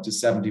cost by up to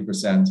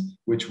 70%,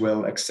 which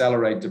will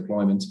accelerate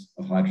deployment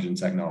of hydrogen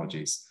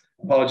technologies.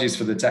 Apologies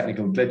for the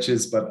technical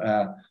glitches, but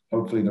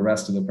hopefully the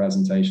rest of the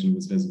presentation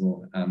was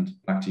visible. And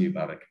back to you,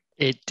 Bhavik.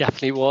 It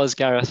definitely was,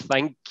 Gareth.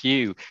 Thank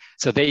you.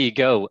 So there you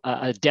go,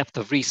 a depth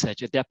of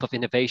research, a depth of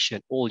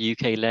innovation, all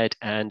UK-led,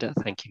 and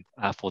thank you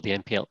for the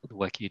NPL, the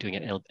work you're doing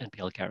at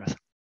NPL, Gareth.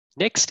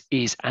 Next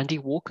is Andy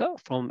Walker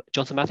from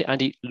Johnson Matthey.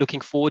 Andy,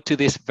 looking forward to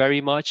this very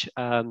much.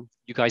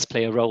 You guys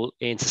play a role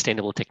in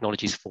sustainable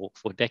technologies for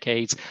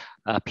decades,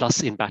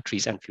 plus in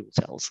batteries and fuel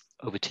cells.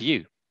 Over to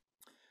you.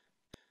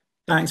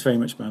 Thanks very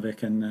much,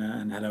 Bhavik,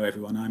 and hello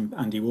everyone. I'm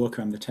Andy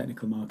Walker. I'm the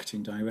Technical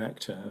Marketing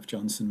Director of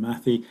Johnson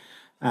Matthey.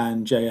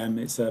 And JM,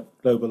 it's a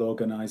global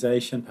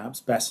organisation,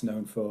 perhaps best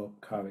known for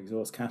car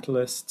exhaust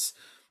catalysts,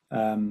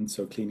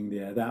 so cleaning the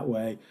air that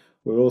way.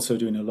 We're also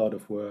doing a lot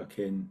of work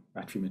in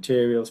battery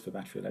materials for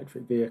battery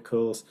electric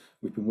vehicles.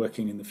 We've been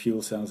working in the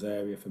fuel cells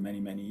area for many,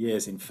 many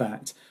years. In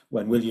fact,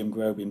 when William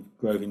Grove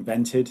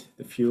invented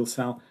the fuel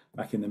cell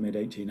back in the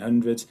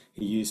mid-1800s,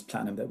 he used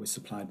platinum that was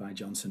supplied by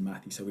Johnson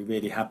Matthey. So we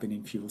really have been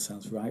in fuel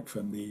cells right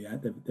from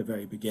the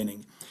very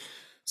beginning.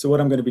 So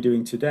what I'm going to be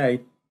doing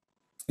today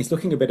is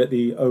looking a bit at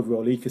the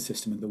overall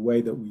ecosystem and the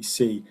way that we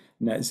see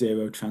net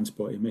zero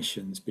transport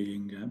emissions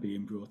being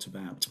brought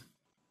about.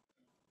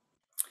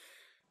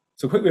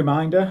 So a quick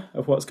reminder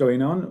of what's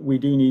going on. We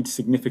do need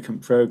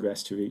significant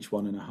progress to reach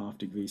 1.5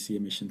 degrees C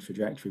emission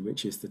trajectory,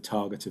 which is the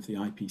target of the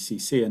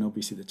IPCC and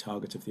obviously the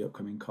target of the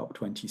upcoming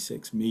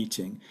COP26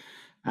 meeting.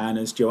 And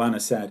as Joanna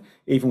said,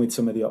 even with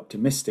some of the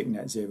optimistic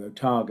net zero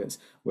targets,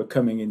 we're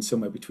coming in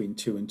somewhere between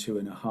 2 and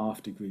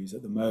 2.5 degrees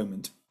at the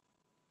moment.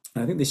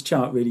 And I think this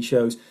chart really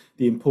shows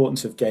the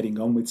importance of getting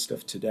on with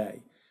stuff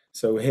today.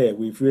 So here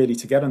we've really,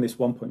 to get on this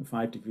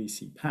 1.5 degrees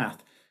C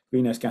path,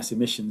 greenhouse gas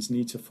emissions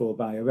need to fall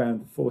by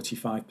around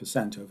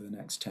 45% over the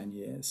next 10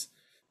 years.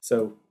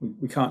 So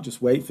we can't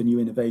just wait for new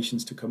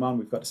innovations to come on.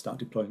 We've got to start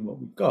deploying what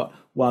we've got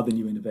while the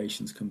new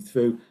innovations come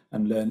through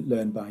and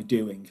learn by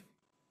doing.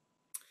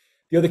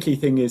 The other key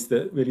thing is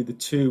that really the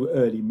two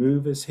early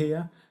movers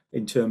here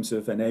in terms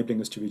of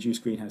enabling us to reduce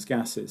greenhouse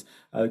gases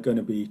are going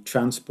to be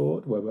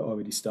transport, where we're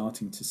already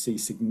starting to see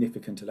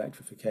significant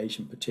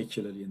electrification,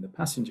 particularly in the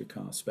passenger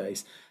car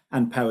space,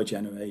 and power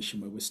generation,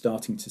 where we're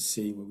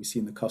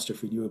seeing the cost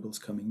of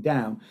renewables coming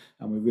down,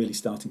 and we're really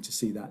starting to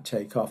see that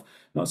take off,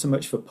 not so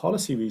much for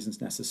policy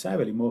reasons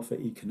necessarily, more for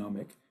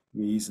economic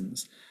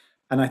reasons.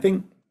 And I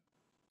think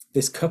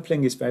this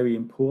coupling is very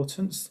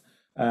important.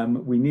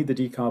 We need the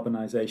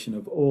decarbonisation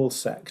of all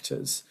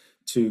sectors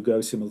to go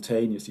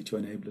simultaneously to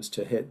enable us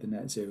to hit the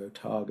net zero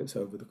targets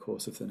over the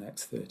course of the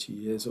next 30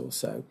 years or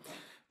so.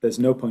 There's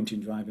no point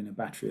in driving a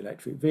battery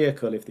electric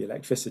vehicle if the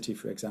electricity,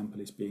 for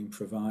example, is being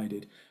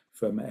provided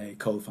from a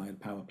coal-fired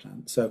power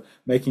plant. So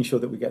making sure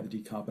that we get the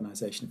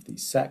decarbonisation of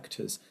these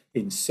sectors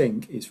in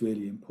sync is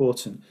really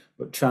important,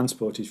 but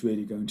transport is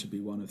really going to be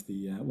one of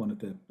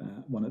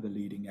the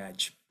leading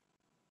edge.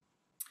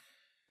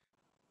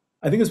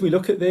 I think as we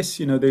look at this,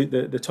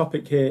 the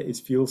topic here is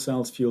fuel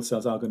cells. Fuel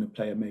cells are going to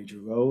play a major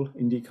role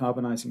in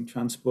decarbonising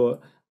transport,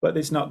 but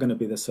it's not going to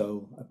be the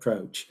sole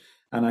approach.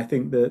 And I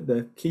think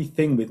the key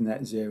thing with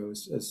net zero,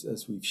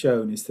 as we've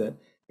shown, is that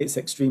it's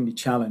extremely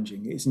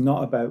challenging. It's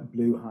not about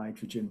blue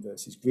hydrogen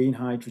versus green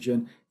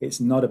hydrogen. It's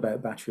not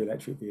about battery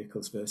electric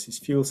vehicles versus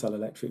fuel cell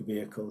electric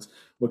vehicles.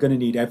 We're going to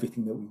need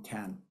everything that we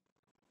can,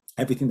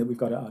 everything that we've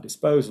got at our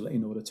disposal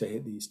in order to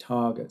hit these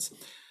targets.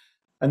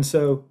 And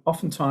so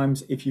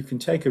oftentimes, if you can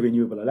take a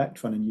renewable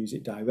electron and use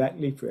it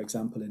directly, for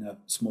example, in a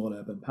small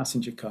urban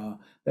passenger car,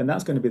 then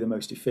that's going to be the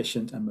most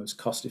efficient and most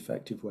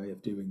cost-effective way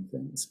of doing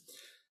things.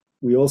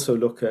 We also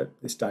look at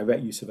this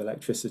direct use of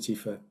electricity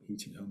for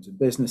heating homes and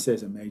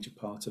businesses, a major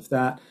part of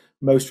that.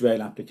 Most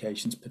rail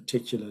applications,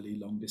 particularly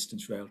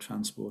long-distance rail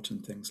transport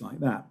and things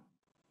like that.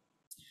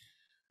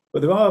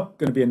 But there are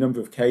going to be a number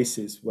of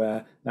cases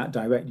where that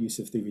direct use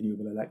of the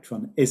renewable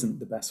electron isn't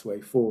the best way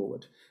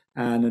forward.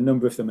 And a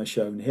number of them are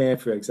shown here.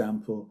 For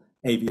example,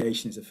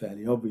 aviation is a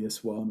fairly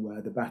obvious one where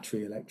the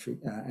battery electric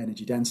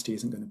energy density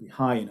isn't going to be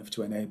high enough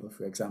to enable,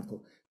 for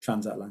example,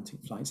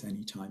 transatlantic flights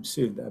anytime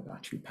soon that are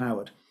battery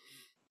powered.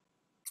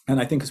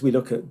 And I think as we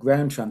look at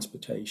ground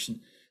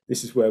transportation,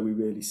 this is where we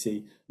really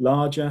see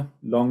larger,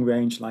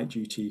 long-range,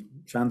 light-duty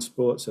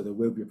transport. So there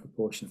will be a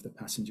proportion of the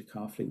passenger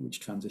car fleet which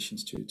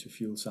transitions to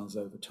fuel cells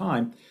over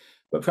time.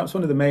 But perhaps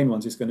one of the main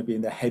ones is going to be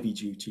in the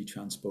heavy-duty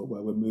transport,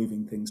 where we're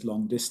moving things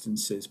long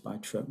distances by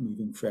truck,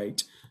 moving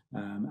freight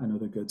and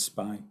other goods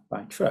by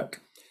truck.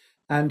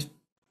 And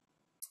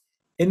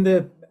in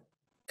the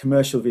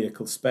commercial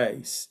vehicle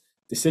space,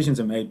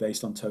 decisions are made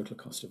based on total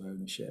cost of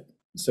ownership.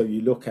 So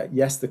you look at,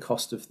 yes, the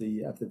cost of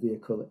the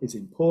vehicle is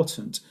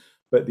important,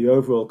 but the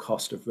overall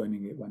cost of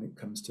running it when it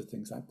comes to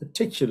things like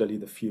particularly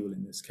the fuel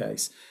in this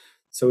case.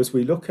 So as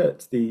we look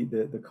at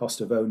the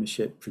cost of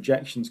ownership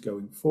projections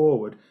going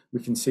forward, we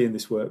can see in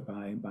this work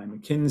by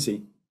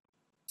McKinsey,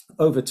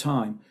 over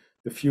time,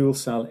 the fuel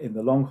cell in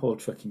the long-haul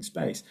trucking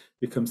space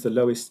becomes the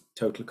lowest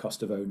total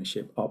cost of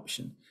ownership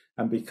option.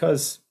 And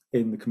because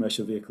in the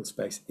commercial vehicle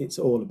space, it's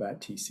all about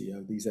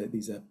TCO. These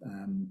are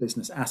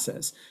business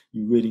assets.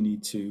 You really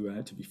need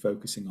to be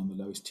focusing on the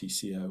lowest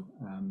TCO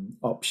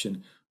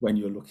option when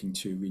you're looking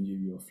to renew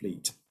your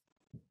fleet.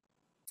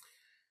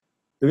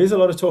 There is a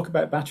lot of talk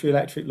about battery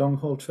electric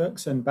long-haul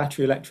trucks, and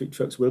battery electric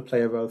trucks will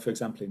play a role, for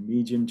example, in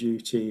medium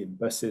duty, in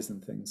buses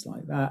and things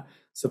like that,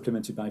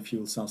 supplemented by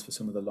fuel cells for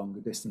some of the longer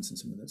distance and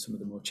some of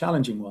the more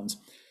challenging ones.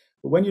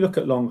 But when you look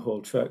at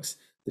long-haul trucks,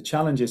 the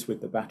challenges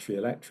with the battery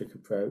electric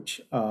approach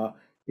are,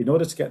 in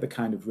order to get the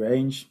kind of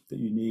range that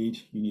you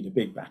need a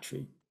big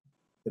battery.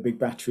 The big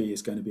battery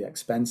is going to be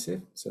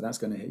expensive, so that's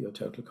going to hit your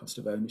total cost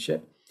of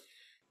ownership.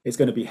 It's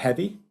going to be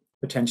heavy,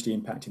 potentially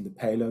impacting the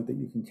payload that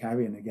you can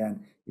carry. And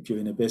again, if you're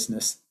in a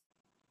business,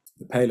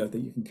 the payload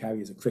that you can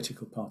carry is a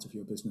critical part of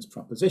your business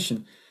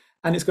proposition.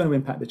 And it's going to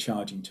impact the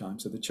charging time.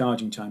 So the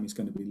charging time is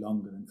going to be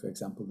longer than, for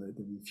example, the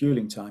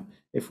refueling time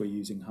if we're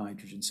using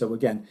hydrogen. So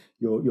again,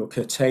 you're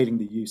curtailing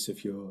the use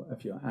of your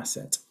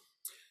asset.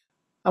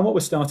 And what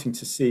we're starting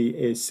to see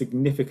is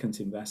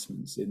significant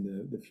investments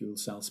in the fuel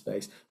cell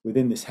space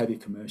within this heavy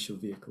commercial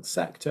vehicle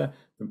sector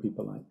from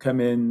people like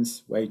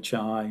Cummins,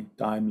 Weichai,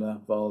 Daimler,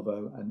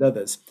 Volvo, and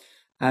others.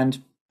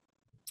 And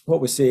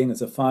what we're seeing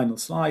as a final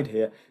slide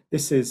here,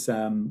 this is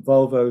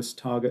Volvo's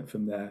target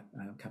from their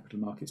Capital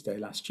Markets Day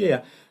last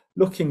year.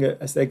 Looking at,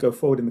 as they go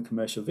forward in the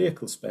commercial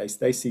vehicle space,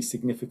 they see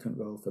significant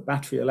role for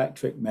battery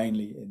electric,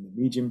 mainly in the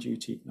medium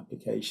duty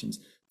applications,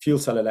 fuel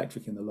cell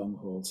electric in the long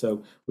haul.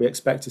 So we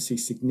expect to see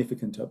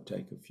significant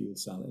uptake of fuel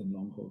cell in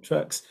long haul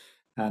trucks.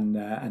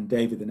 And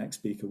David, the next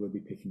speaker, will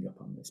be picking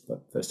up on this.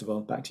 But first of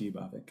all, back to you,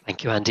 Bhavik.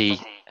 Thank you, Andy.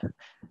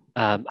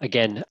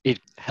 Again, it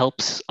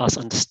helps us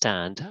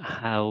understand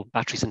how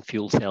batteries and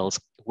fuel cells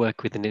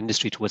work within the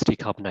industry towards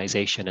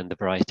decarbonisation and the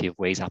variety of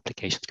ways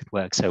applications could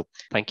work. So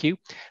thank you.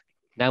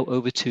 Now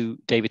over to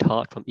David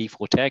Hart from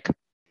E4 Tech.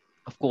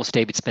 Of course,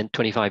 David spent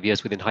 25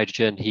 years within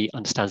hydrogen. He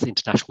understands the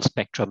international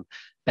spectrum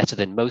better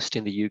than most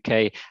in the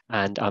UK.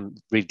 And I'm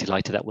really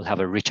delighted that we'll have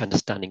a rich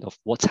understanding of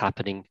what's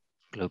happening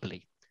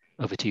globally.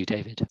 Over to you,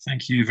 David.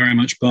 Thank you very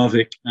much,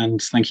 Bhavik,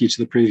 and thank you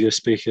to the previous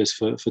speakers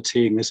for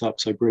teeing this up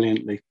so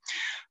brilliantly.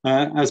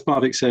 As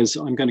Bhavik says,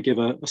 I'm going to give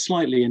a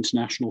slightly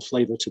international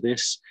flavour to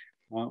this.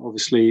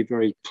 Obviously,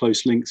 very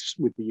close links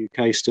with the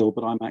UK still,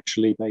 but I'm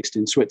actually based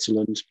in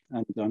Switzerland,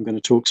 and I'm going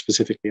to talk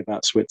specifically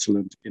about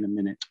Switzerland in a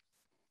minute.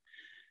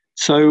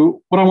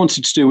 So what I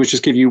wanted to do was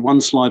just give you one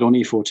slide on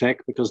E4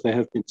 Tech, because there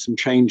have been some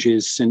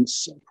changes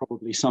since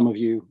probably some of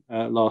you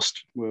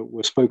last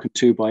were spoken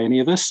to by any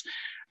of us.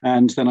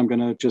 And then I'm going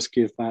to just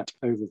give that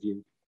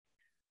overview.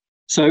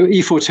 So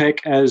E4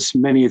 Tech, as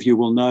many of you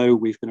will know,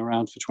 we've been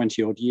around for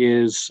 20 odd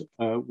years.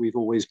 We've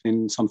always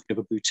been something of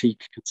a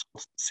boutique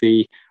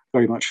consultancy,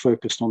 very much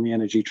focused on the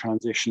energy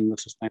transition, the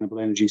sustainable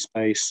energy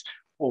space,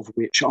 of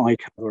which I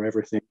cover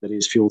everything that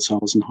is fuel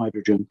cells and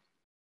hydrogen.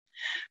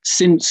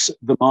 Since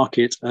the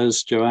market,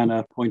 as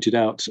Joanna pointed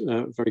out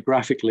very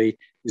graphically,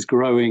 is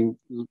growing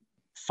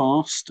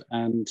fast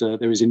and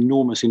there is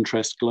enormous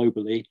interest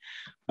globally,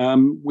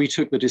 we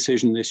took the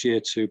decision this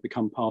year to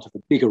become part of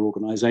a bigger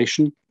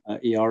organization,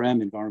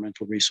 ERM,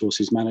 Environmental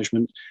Resources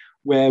Management,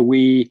 where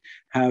we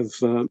have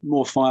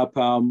more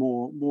firepower,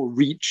 more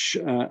reach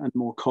and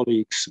more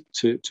colleagues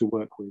to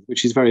work with,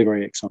 which is very,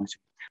 very exciting.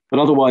 But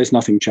otherwise,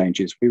 nothing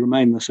changes. We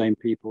remain the same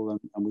people,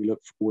 and we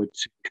look forward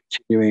to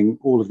continuing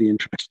all of the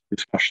interesting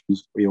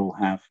discussions we all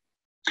have.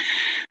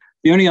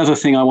 The only other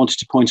thing I wanted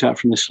to point out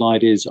from this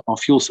slide is our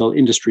fuel cell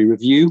industry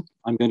review.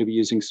 I'm going to be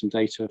using some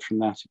data from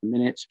that in a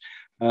minute.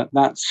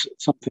 That's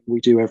something we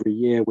do every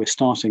year. We're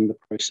starting the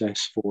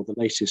process for the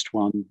latest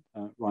one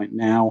right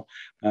now.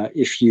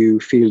 If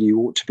you feel you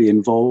ought to be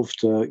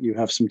involved, you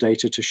have some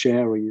data to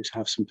share, or you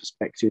have some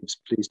perspectives,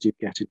 please do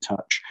get in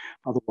touch.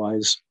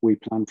 Otherwise, we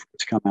plan for it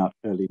to come out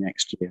early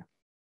next year.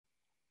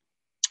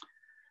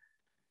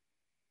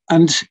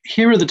 And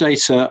here are the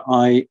data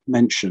I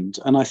mentioned.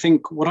 And I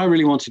think what I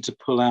really wanted to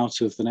pull out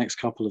of the next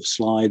couple of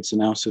slides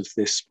and out of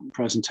this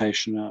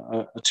presentation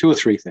are two or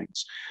three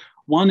things.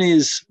 One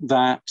is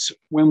that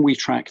when we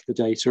track the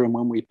data and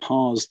when we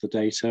parse the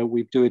data,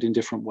 we do it in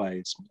different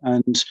ways.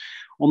 And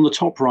on the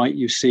top right,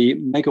 you see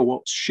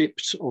megawatts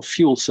shipped of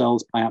fuel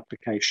cells by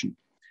application.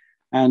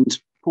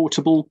 And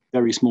portable,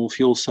 very small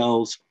fuel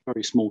cells,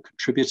 very small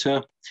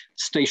contributor.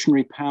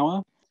 Stationary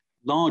power,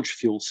 large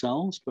fuel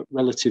cells, but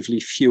relatively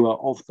fewer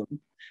of them.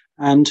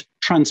 And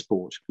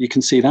transport, you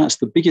can see that's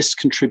the biggest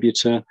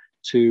contributor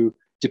to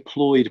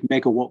deployed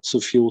megawatts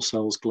of fuel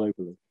cells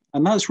globally.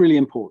 And that's really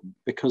important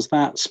because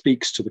that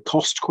speaks to the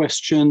cost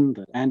question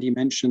that Andy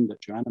mentioned,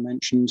 that Joanna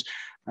mentioned,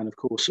 and of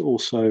course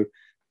also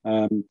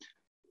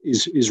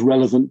is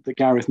relevant that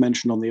Gareth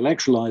mentioned on the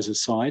electrolyzer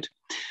side.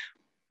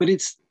 But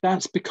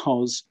that's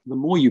because the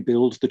more you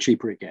build, the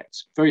cheaper it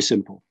gets. Very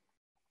simple.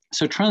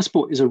 So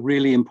transport is a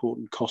really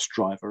important cost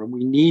driver, and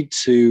we need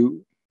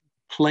to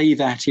play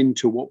that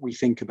into what we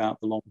think about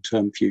the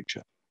long-term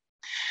future.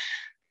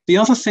 The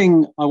other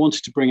thing I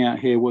wanted to bring out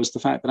here was the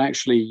fact that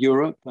actually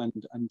Europe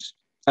and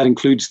that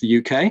includes the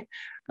UK,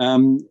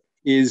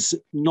 is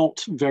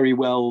not very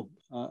well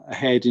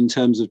ahead in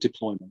terms of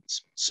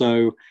deployments.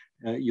 So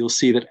you'll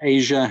see that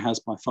Asia has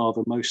by far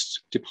the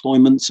most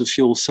deployments of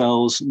fuel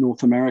cells.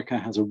 North America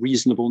has a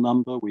reasonable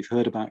number. We've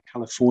heard about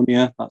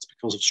California. That's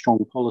because of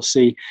strong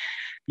policy.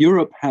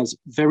 Europe has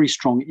very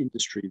strong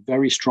industry,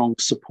 very strong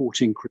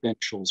supporting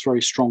credentials,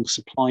 very strong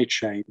supply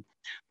chain,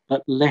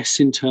 but less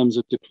in terms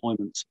of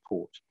deployment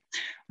support.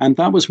 And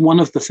that was one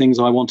of the things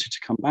I wanted to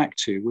come back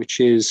to, which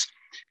is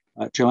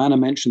Joanna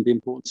mentioned the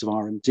importance of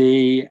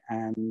R&D,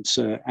 and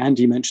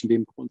Andy mentioned the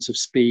importance of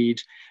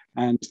speed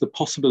and the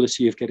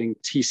possibility of getting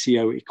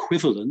TCO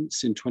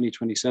equivalents in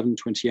 2027,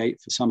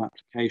 28 for some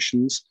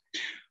applications.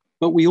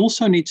 But we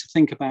also need to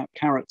think about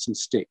carrots and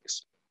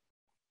sticks.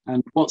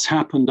 And what's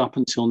happened up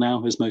until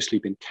now has mostly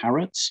been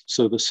carrots.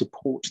 So the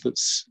support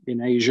that's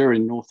in Asia,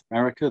 in North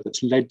America,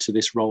 that's led to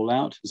this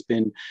rollout has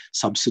been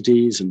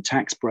subsidies and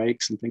tax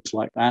breaks and things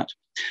like that.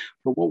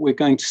 But what we're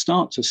going to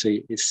start to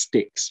see is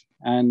sticks.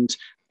 And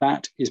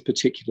that is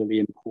particularly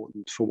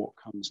important for what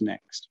comes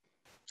next.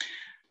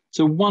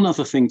 So one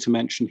other thing to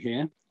mention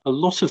here, a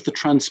lot of the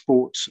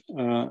transport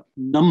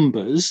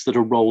numbers that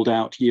are rolled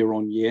out year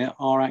on year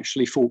are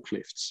actually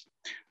forklifts.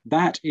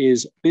 That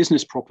is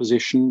business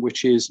proposition,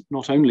 which is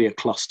not only a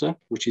cluster,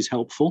 which is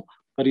helpful,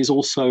 but is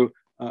also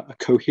a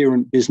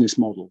coherent business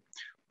model.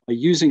 By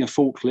using a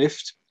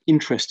forklift,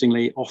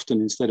 interestingly,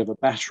 often instead of a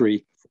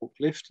battery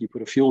forklift, you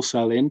put a fuel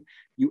cell in,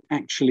 you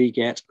actually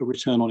get a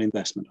return on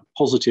investment, a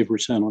positive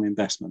return on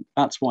investment.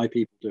 That's why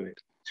people do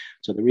it.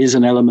 So there is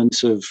an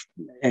element of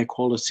air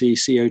quality,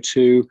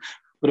 CO2,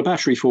 but a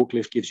battery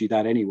forklift gives you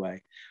that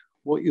anyway.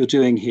 What you're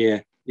doing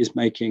here is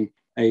making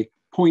a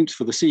point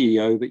for the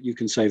CEO that you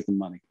can save them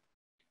money.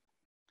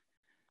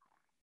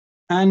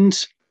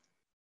 And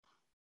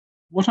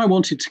what I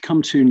wanted to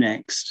come to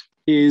next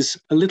is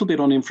a little bit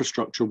on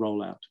infrastructure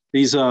rollout.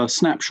 These are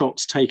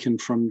snapshots taken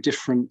from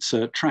different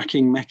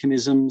tracking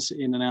mechanisms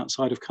in and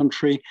outside of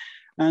country,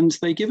 and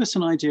they give us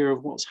an idea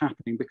of what's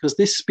happening because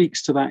this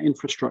speaks to that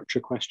infrastructure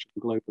question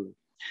globally.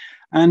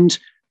 And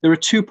there are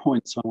 2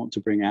 points I want to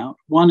bring out.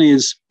 One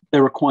is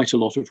there are quite a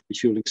lot of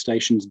refueling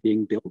stations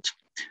being built,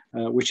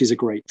 which is a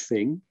great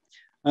thing.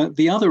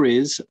 The other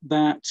is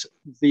that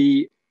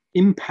the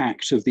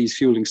impact of these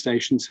fueling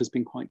stations has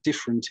been quite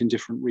different in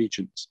different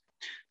regions.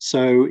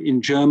 So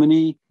in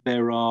Germany,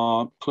 there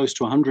are close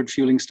to 100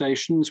 fueling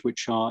stations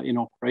which are in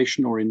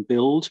operation or in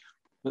build,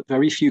 but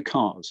very few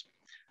cars.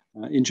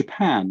 In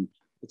Japan,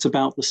 it's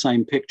about the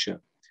same picture.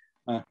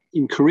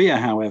 In Korea,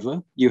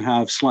 however, you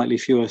have slightly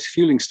fewer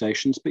fueling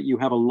stations, but you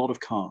have a lot of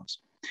cars.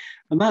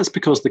 And that's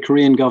because the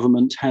Korean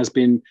government has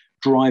been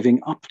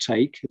driving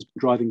uptake, has been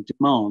driving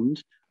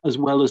demand, as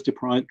well as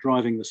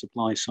driving the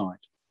supply side.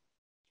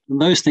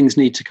 And those things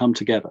need to come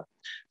together.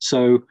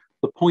 So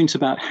the point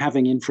about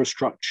having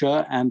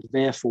infrastructure and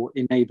therefore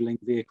enabling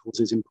vehicles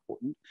is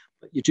important,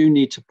 but you do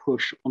need to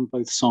push on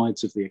both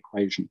sides of the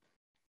equation.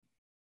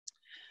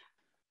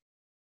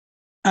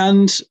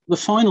 And the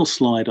final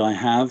slide I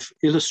have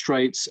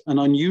illustrates an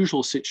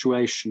unusual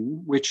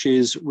situation, which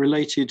is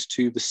related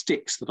to the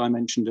sticks that I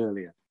mentioned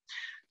earlier.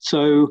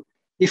 So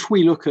if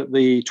we look at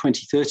the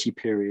 2030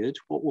 period,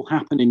 what will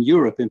happen in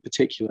Europe in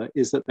particular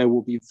is that there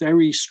will be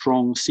very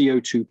strong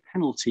CO2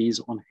 penalties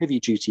on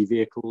heavy-duty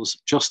vehicles,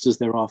 just as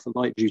there are for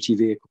light-duty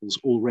vehicles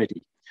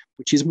already,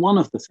 which is one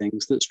of the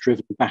things that's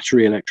driven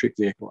battery electric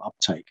vehicle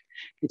uptake.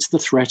 It's the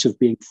threat of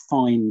being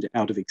fined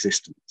out of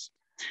existence.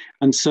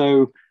 And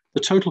so the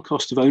total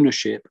cost of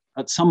ownership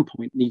at some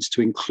point needs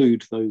to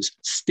include those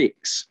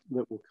sticks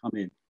that will come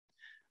in.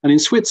 And in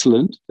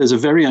Switzerland, there's a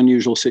very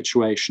unusual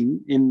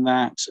situation in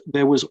that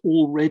there was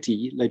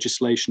already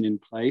legislation in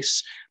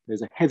place.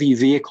 There's a heavy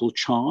vehicle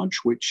charge,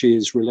 which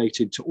is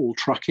related to all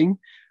trucking.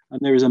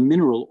 And there is a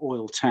mineral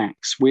oil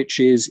tax, which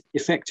is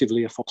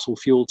effectively a fossil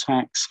fuel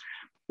tax,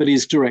 but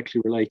is directly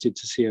related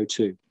to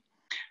CO2.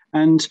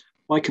 And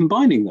by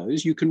combining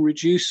those, you can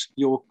reduce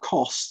your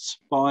costs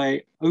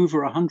by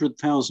over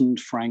 100,000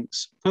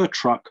 francs per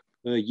truck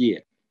per year.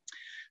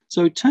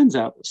 So it turns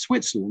out that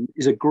Switzerland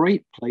is a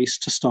great place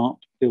to start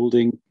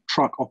building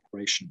truck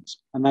operations.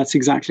 And that's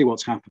exactly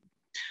what's happened.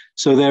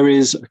 So there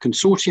is a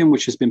consortium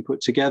which has been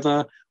put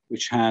together,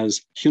 which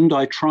has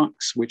Hyundai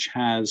Trucks, which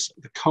has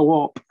the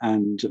Co-op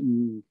and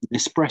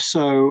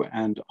Nespresso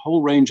and a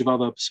whole range of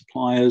other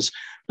suppliers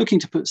looking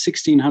to put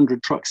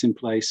 1,600 trucks in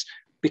place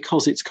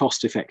because it's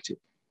cost effective.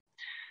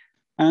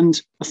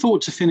 And a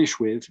thought to finish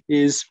with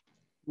is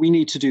we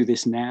need to do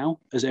this now,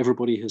 as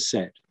everybody has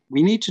said.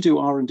 We need to do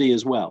R&D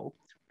as well.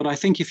 But I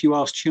think if you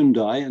asked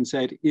Hyundai and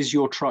said, is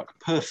your truck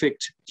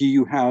perfect? Do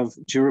you have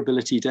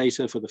durability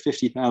data for the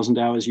 50,000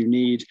 hours you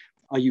need?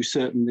 Are you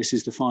certain this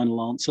is the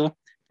final answer?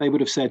 They would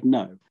have said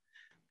no.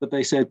 But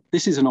they said,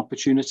 this is an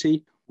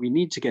opportunity. We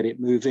need to get it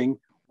moving.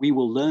 We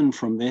will learn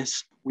from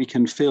this. We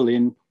can fill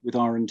in with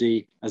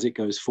R&D as it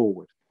goes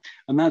forward.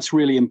 And that's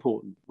really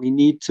important. We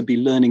need to be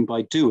learning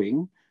by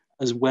doing,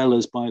 as well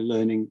as by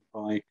learning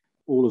by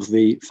all of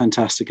the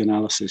fantastic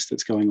analysis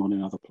that's going on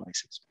in other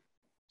places.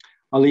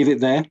 I'll leave it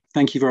there.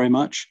 Thank you very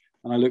much.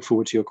 And I look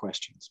forward to your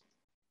questions.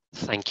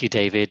 Thank you,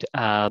 David.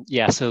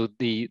 Yeah, so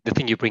the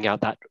thing you bring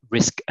out, that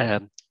risk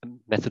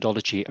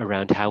methodology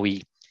around how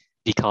we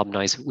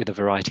decarbonize with a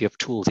variety of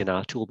tools in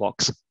our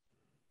toolbox,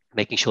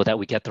 making sure that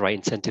we get the right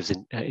incentives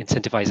and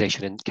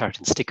incentivization and carrot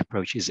and stick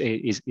approach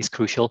is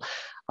crucial.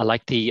 I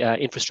like the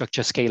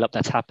infrastructure scale up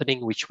that's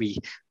happening, which we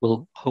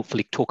will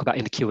hopefully talk about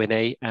in the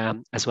Q&A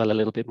as well a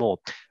little bit more.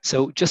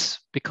 So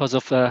just because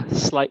of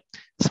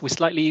we're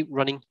slightly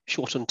running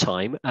short on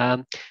time,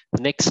 the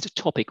next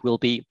topic will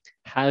be,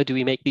 how do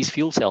we make these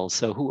fuel cells?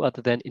 So who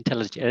other than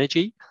Intelligent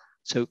Energy?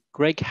 So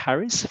Greg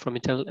Harris from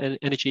Intelligent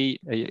Energy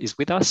is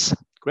with us.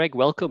 Greg,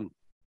 welcome.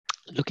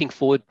 Looking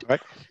forward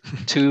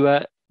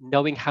to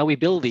knowing how we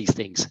build these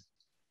things.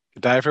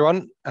 Good day,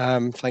 everyone.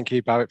 Thank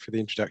you, Bhavik, for the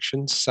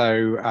introduction.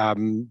 So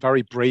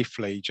very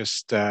briefly,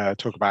 just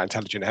talk about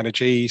Intelligent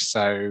Energy.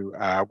 So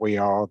we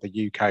are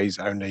the UK's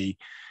only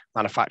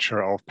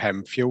manufacturer of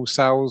PEM fuel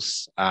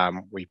cells.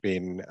 We've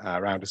been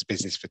around as a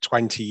business for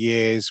 20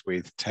 years,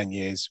 with 10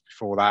 years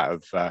before that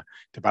of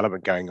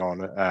development going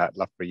on at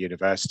Loughborough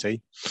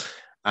University.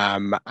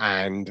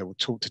 And we'll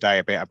talk today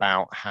a bit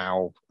about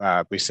how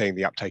we're seeing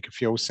the uptake of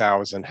fuel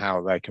cells and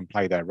how they can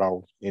play their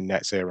role in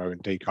net zero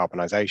and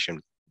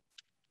decarbonisation.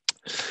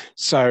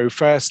 So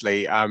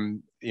firstly,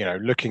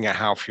 looking at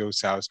how fuel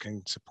cells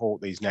can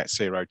support these net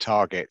zero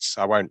targets,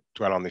 I won't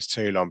dwell on this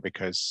too long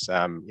because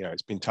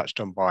it's been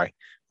touched on by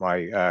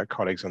my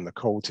colleagues on the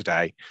call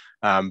today.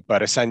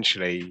 But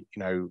essentially,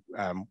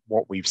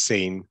 what we've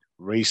seen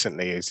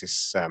recently is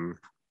this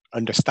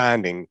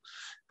understanding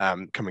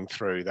coming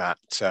through that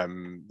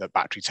the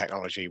battery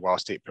technology,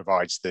 whilst it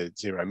provides the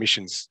zero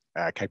emissions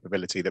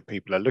capability that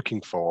people are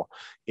looking for,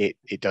 it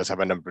does have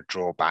a number of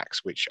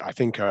drawbacks, which I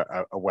think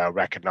are well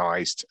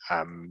recognised.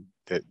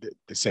 The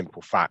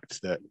simple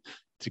fact that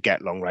to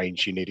get long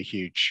range, you need a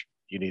huge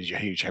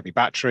heavy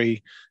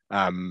battery.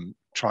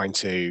 Trying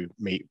to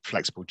meet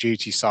flexible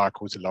duty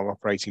cycles and long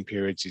operating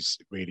periods is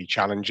really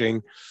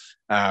challenging.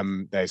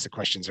 There's the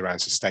questions around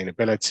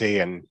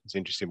sustainability, and it's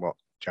interesting what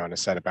Joanna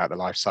said about the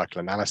life cycle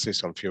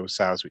analysis on fuel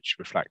cells, which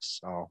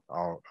reflects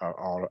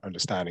our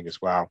understanding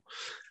as well.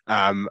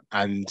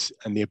 And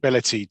the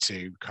ability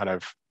to kind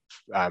of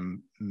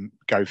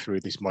go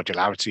through this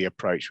modularity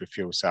approach with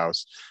fuel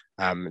cells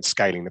and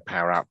scaling the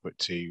power output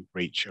to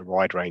reach a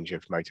wide range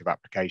of motive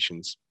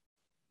applications.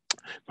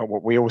 But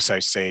what we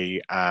also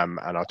see, and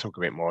I'll talk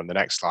a bit more on the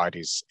next slide,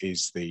 is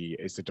the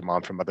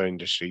demand from other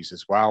industries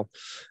as well,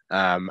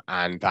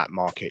 and that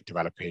market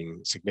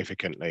developing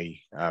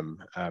significantly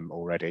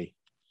already.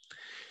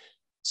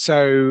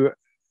 So,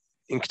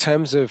 in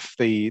terms of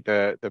the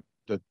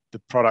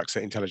products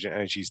that Intelligent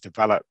Energy has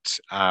developed,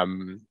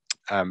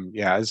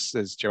 as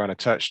Joanna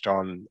touched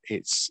on,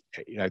 it's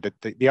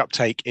the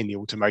uptake in the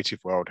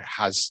automotive world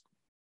has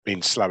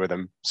been slower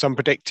than some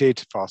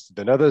predicted, faster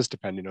than others,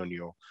 depending on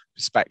your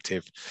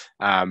perspective.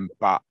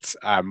 But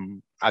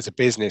as a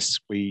business,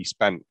 we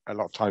spent a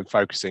lot of time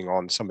focusing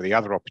on some of the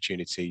other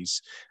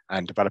opportunities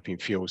and developing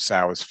fuel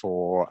cells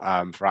for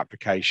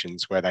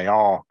applications where they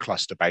are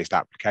cluster-based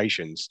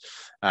applications,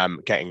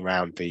 getting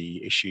around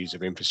the issues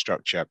of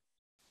infrastructure.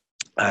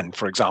 And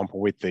for example,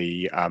 with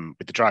the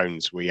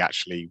drones, we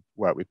actually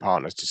work with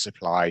partners to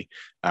supply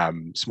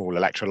small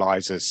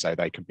electrolyzers so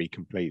they can be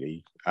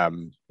completely,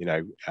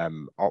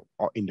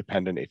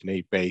 independent if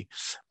need be,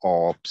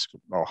 or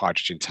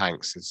hydrogen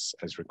tanks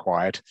as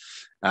required.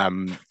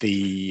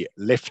 The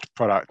lift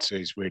product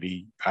is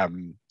really,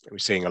 we're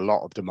seeing a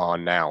lot of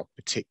demand now,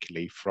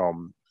 particularly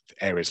from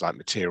areas like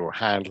material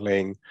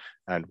handling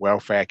and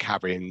welfare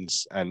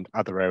cabins and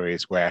other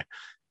areas where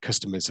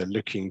customers are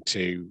looking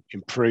to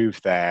improve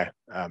their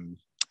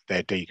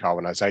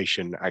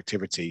decarbonisation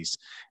activities,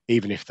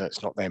 even if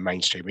that's not their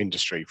mainstream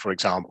industry. For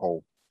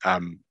example,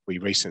 we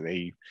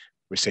recently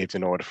received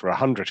an order for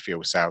 100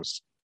 fuel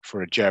cells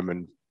for a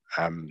German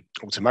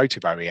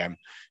automotive OEM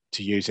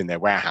to use in their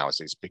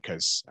warehouses,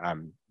 because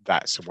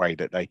that's a way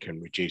that they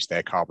can reduce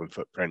their carbon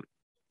footprint.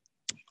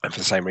 And for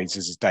the same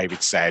reasons as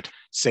David said,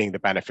 seeing the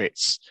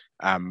benefits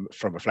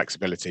from a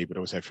flexibility, but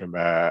also from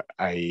a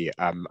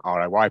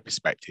ROI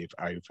perspective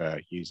over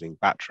using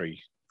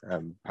battery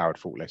powered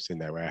forklifts in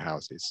their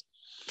warehouses.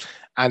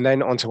 And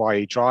then onto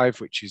IE Drive,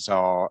 which is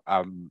our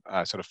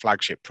sort of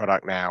flagship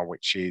product now,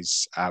 which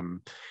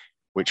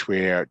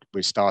we're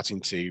starting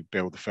to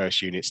build the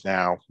first units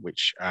now,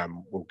 which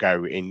will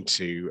go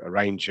into a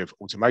range of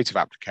automotive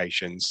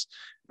applications,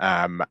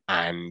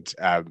 and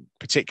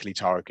particularly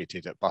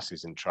targeted at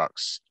buses and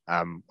trucks,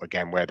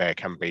 again, where there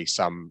can be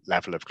some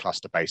level of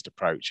cluster-based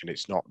approach and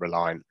it's not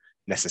reliant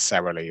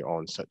necessarily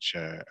on such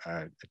a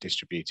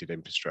distributed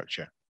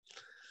infrastructure.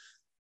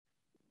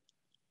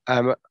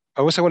 I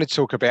also wanted to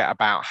talk a bit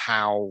about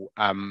how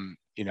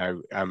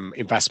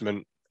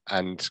investment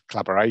and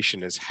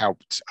collaboration has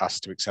helped us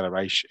to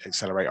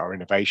accelerate our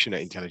innovation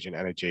at Intelligent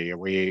Energy.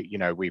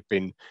 We've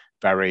been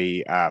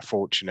very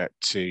fortunate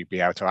to be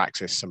able to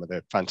access some of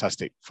the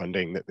fantastic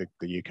funding that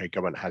the UK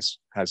government has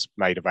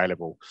made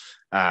available,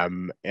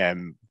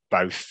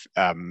 both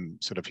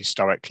sort of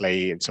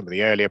historically in some of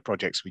the earlier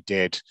projects we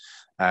did,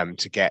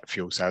 to get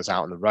fuel cells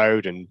out on the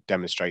road and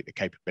demonstrate the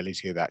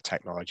capability of that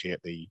technology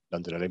at the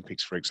London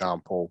Olympics, for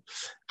example.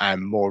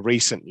 And more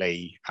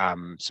recently,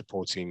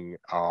 supporting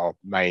our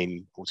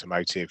main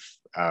automotive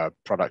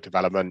product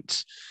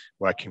development,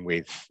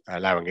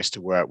 allowing us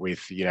to work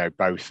with,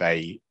 both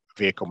a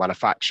vehicle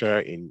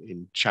manufacturer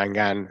in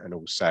Chang'an and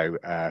also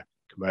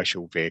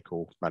commercial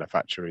vehicle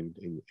manufacturer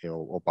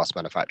or bus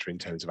manufacturer in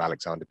terms of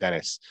Alexander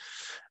Dennis.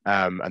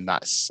 And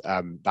that's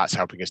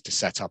helping us to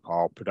set up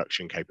our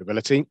production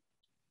capability.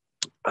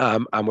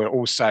 And we're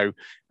also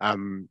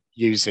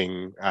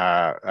using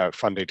a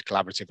funded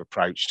collaborative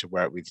approach to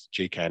work with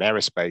GKN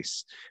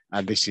Aerospace.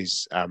 And this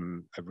is a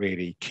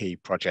really key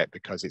project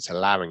because it's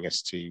allowing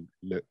us to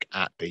look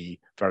at the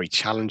very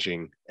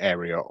challenging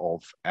area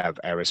of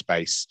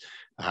aerospace,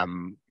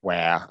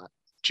 where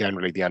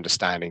generally the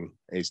understanding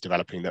is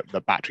developing that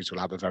the batteries will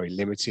have a very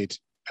limited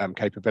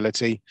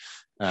capability,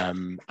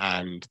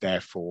 and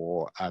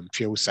therefore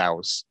fuel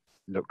cells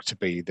look to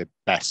be the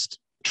best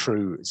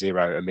true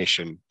zero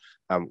emission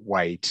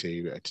way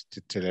to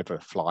deliver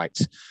flight.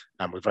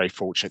 And we're very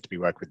fortunate to be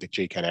working with the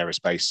GKN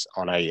Aerospace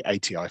on a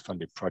ATI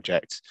funded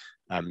project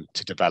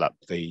to develop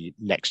the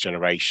next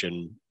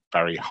generation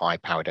very high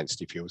power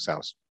density fuel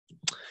cells.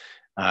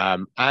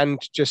 And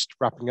just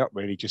wrapping up,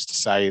 really, just to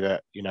say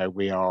that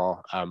we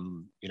are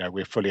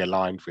we're fully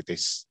aligned with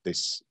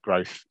this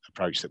growth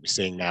approach that we're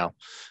seeing now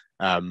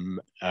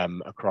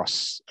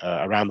across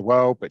around the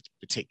world, but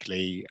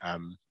particularly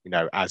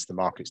as the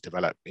markets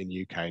develop in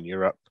UK and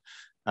Europe.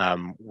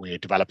 We're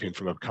developing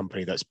from a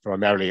company that's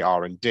primarily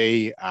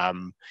R&D,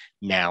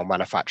 now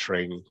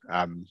manufacturing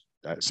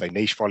say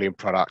niche volume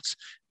products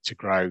to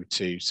grow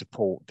to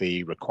support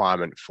the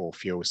requirement for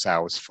fuel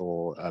cells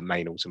for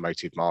main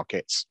automotive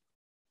markets.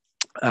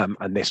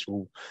 And this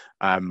will,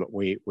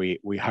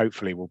 we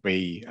hopefully will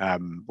be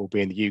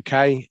in the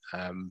UK,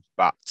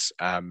 but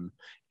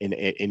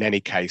in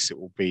any case, it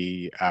will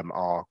be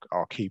our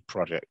key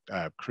project,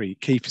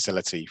 key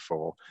facility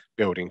for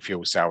building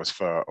fuel cells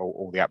for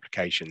all the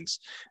applications.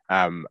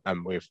 And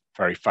we're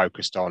very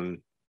focused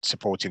on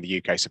supporting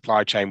the UK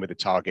supply chain with a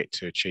target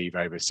to achieve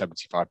over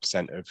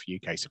 75% of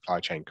UK supply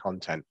chain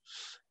content.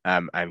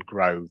 And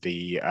grow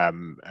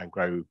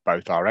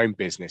both our own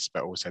business,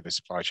 but also the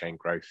supply chain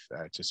growth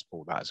to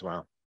support that as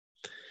well.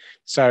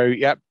 So,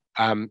 yep.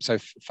 So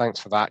thanks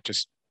for that.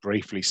 Just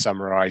briefly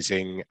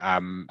summarising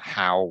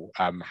how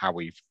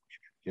we've,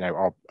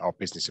 our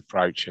business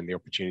approach and the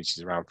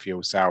opportunities around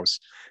fuel cells,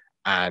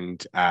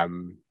 and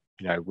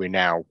we're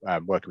now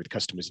working with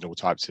customers in all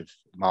types of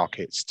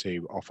markets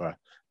to offer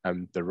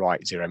the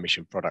right zero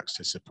emission products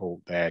to support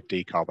their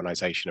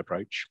decarbonisation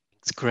approach.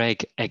 Thanks,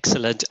 Greg.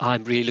 Excellent.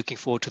 I'm really looking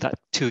forward to that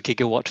 2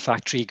 gigawatt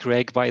factory,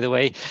 Greg, by the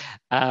way.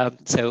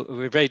 So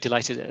we're very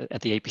delighted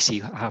at the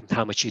APC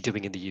how much you're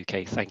doing in the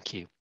UK. Thank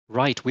you.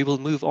 Right, we will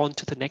move on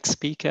to the next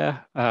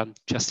speaker,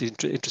 just in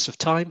the interest of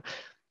time.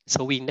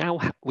 So we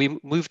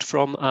moved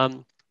from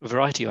a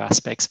variety of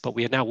aspects, but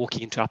we are now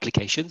walking into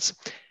applications.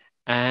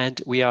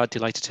 And we are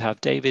delighted to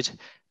have David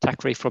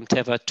Thackray from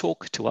Tevva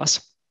talk to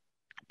us,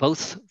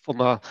 both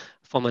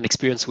from an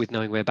experience with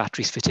knowing where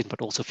batteries fit in,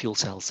 but also fuel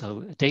cells.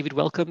 So David,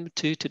 welcome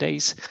to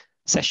today's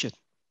session.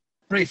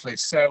 Briefly,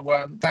 so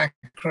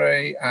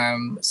Thackray,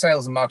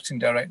 Sales and Marketing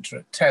Director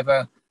at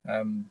Tevva,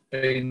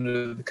 been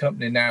with the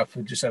company now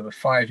for just over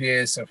 5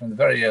 years, so from the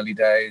very early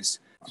days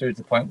through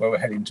to the point where we're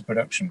heading to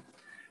production.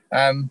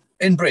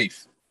 In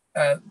brief,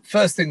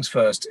 first things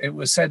first, it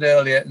was said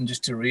earlier, and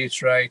just to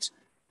reiterate,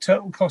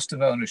 total cost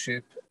of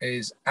ownership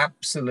is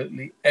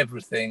absolutely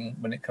everything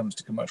when it comes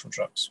to commercial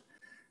trucks.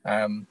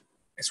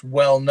 It's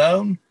well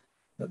known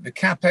that the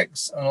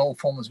capex on all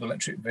forms of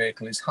electric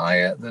vehicle is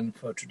higher than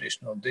for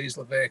traditional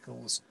diesel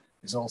vehicles.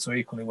 It's also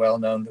equally well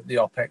known that the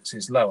OPEX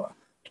is lower.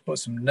 To put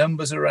some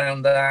numbers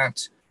around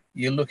that,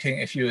 you're looking,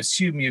 if you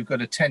assume you've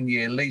got a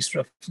 10-year lease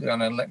roughly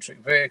on an electric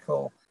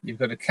vehicle, you've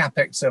got a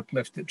capex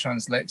uplift that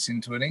translates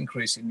into an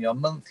increase in your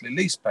monthly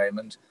lease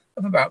payment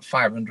of about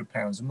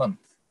 £500 a month.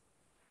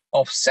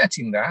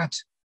 Offsetting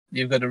that,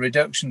 you've got a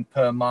reduction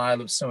per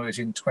mile of somewhere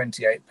between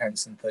 28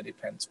 pence and 30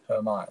 pence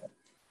per mile.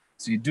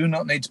 So you do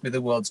not need to be the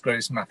world's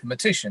greatest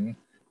mathematician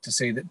to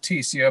see that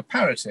TCO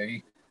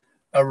parity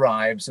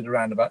arrives at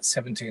around about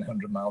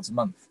 1,700 miles a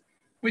month,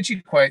 which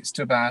equates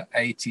to about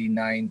 80,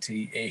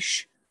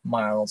 90-ish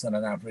miles on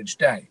an average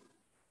day.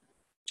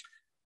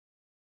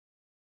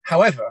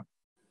 However,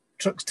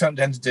 trucks don't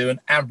tend to do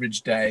an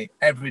average day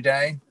every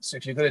day. So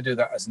if you're going to do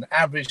that as an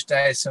average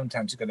day,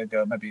 sometimes you're going to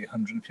go maybe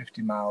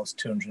 150 miles,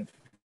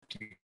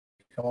 250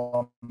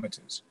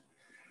 kilometers.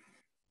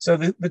 So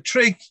the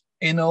trick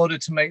in order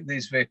to make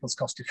these vehicles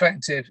cost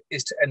effective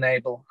is to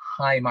enable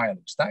high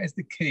mileage. That is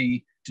the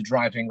key to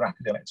driving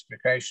rapid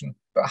electrification.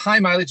 But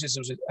high mileage, as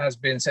has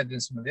been said in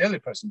some of the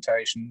earlier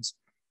presentations,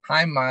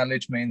 high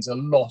mileage means a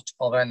lot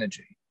of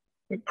energy.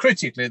 But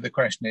critically, the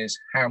question is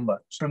how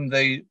much? From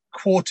the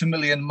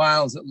 250,000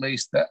 miles at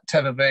least that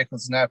Tevva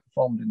vehicles are now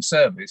performed in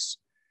service,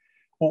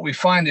 what we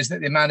find is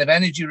that the amount of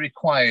energy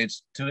required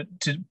to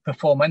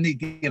perform any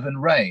given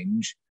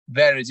range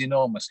varies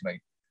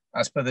enormously.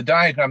 As per the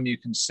diagram you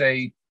can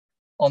see,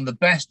 On the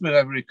best we've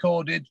ever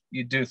recorded,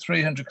 you do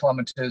 300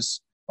 kilometers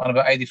on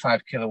about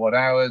 85 kilowatt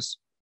hours.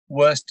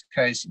 Worst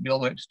case, you'd be all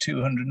the way up to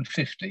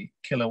 250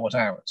 kilowatt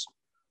hours.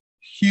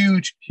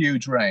 Huge,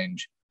 huge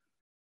range.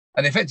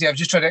 And effectively, I've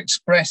just tried to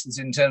express this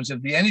in terms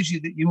of the energy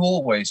that you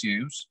always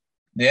use,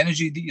 the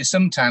energy that you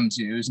sometimes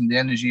use, and the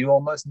energy you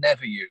almost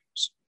never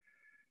use.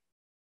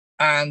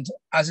 And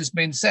as it's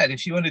been said,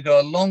 if you want to go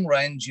a long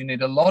range, you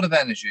need a lot of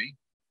energy,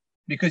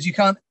 because you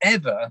can't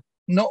ever,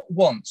 not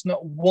once in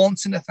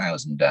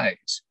 1,000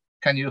 days,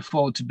 can you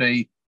afford to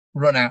be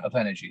run out of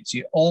energy. So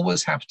you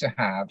always have to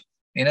have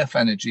enough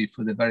energy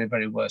for the very,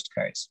 very worst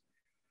case.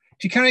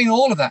 If you're carrying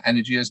all of that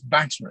energy as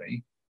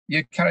battery,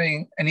 you're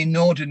carrying an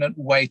inordinate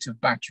weight of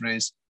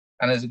batteries.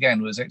 And as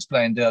again was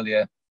explained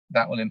earlier,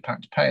 that will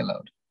impact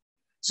payload.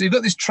 So you've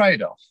got this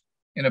trade-off.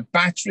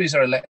 Batteries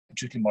are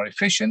electrically more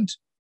efficient.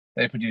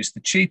 They produce the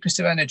cheapest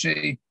of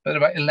energy, but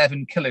about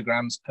 11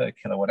 kilograms per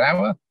kilowatt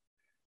hour.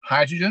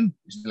 Hydrogen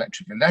is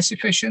electrically less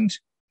efficient.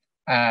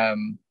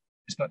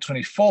 It's about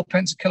 24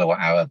 pence a kilowatt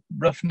hour,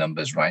 rough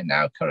numbers right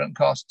now, current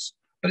costs,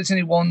 but it's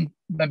only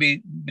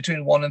maybe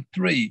between 1 and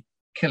 3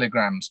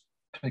 kilograms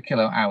per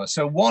kilowatt hour.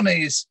 So one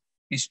is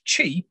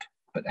cheap,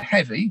 but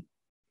heavy.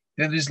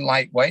 The other is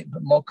lightweight,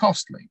 but more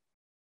costly.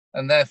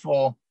 And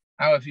therefore,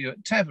 our view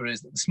at Tevva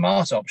is that the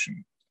smart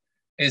option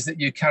is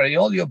that you carry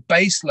all your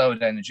base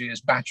load energy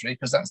as battery,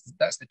 because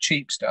that's the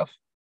cheap stuff,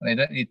 and they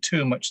don't need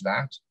too much of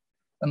that.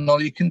 And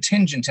all your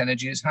contingent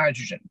energy is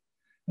hydrogen.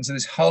 And so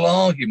this whole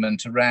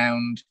argument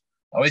around,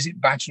 is it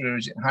battery or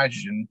is it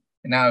hydrogen?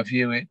 In our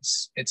view,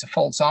 it's a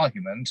false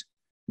argument.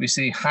 We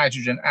see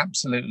hydrogen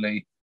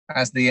absolutely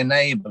as the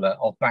enabler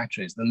of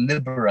batteries, the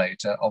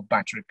liberator of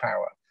battery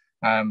power.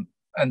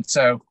 And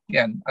so,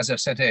 again, as I've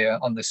said here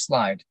on this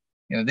slide,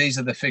 these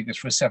are the figures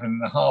for a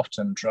 7.5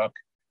 ton truck.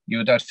 You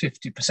would add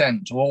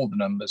 50% to all the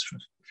numbers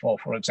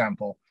for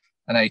example,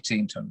 an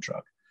 18 ton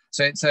truck.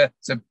 So it's a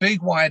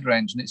big wide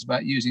range, and it's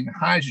about using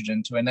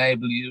hydrogen to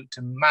enable you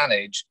to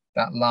manage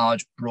that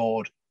large,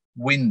 broad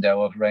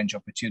window of range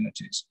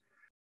opportunities.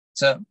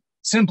 So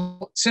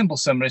simple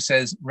summary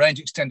says range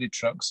extended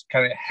trucks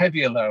carry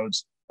heavier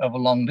loads over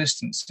long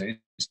distances.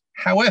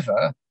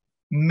 However,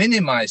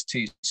 minimize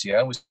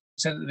TCO. We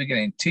said at the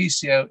beginning,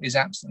 TCO is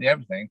absolutely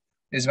everything.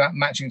 It's about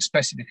matching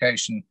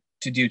specification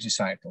to duty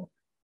cycle.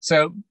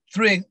 So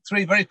three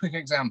very quick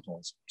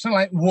examples. Something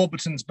like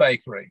Warburton's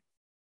Bakery.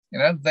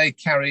 They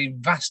carry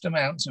vast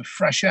amounts of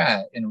fresh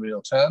air in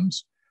real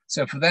terms.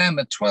 So for them,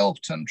 a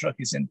 12-ton truck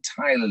is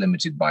entirely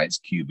limited by its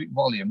cubic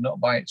volume, not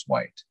by its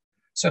weight.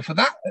 So for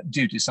that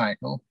duty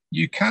cycle,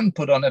 you can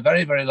put on a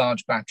very, very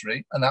large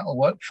battery and that'll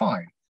work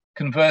fine.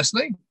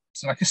 Conversely,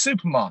 it's like a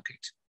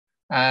supermarket.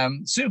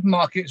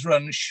 Supermarkets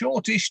run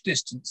shortish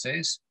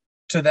distances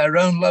to their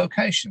own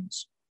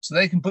locations. So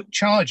they can put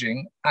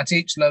charging at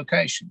each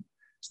location.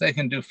 So they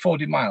can do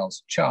 40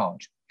 miles,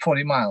 charge,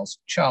 40 miles,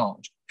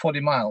 charge,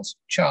 40 miles,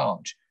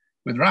 charge.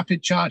 With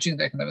rapid charging,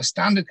 they can have a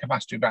standard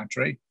capacity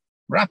battery,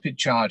 rapid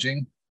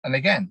charging, and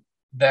again,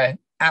 they're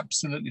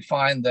absolutely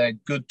fine. They're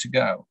good to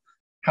go.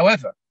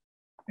 However,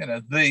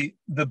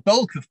 the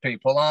bulk of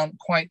people aren't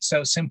quite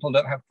so simple,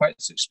 don't have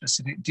quite such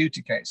specific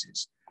duty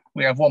cases.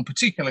 We have one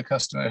particular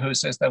customer who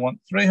says they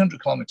want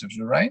 300 kilometers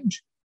of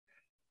range.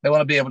 They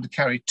want to be able to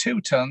carry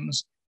 2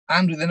 tons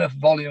and with enough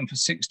volume for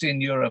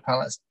 16 euro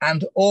pallets,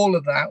 and all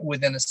of that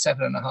within a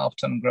 7.5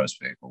 ton gross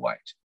vehicle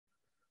weight.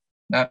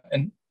 Now,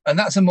 and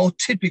that's a more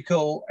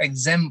typical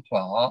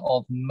exemplar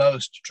of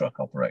most truck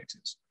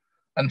operators.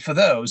 And for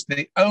those,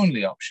 the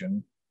only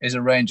option is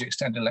a range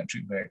extended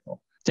electric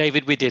vehicle.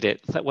 David, we did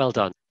it. Well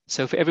done.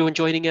 So for everyone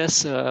joining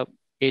us,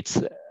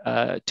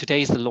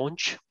 today's the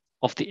launch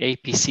of the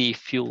APC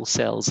fuel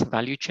cells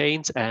value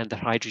chains and the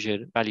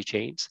hydrogen value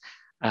chains.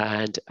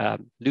 And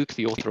Luke,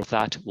 the author of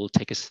that, will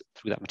take us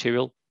through that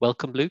material.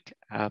 Welcome, Luke.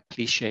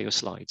 Please share your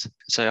slides.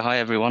 So hi,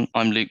 everyone.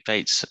 I'm Luke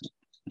Bates,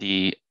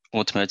 the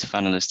Automotive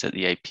Analyst at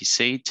the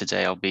APC.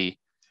 Today, I'll be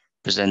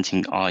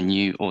presenting our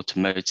new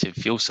automotive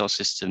fuel cell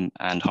system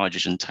and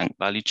hydrogen tank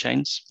value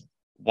chains.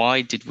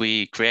 Why did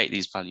we create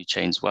these value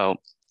chains? Well,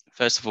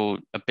 first of all,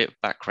 a bit of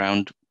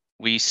background.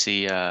 We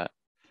see a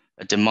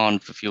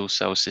demand for fuel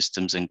cell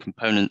systems and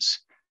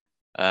components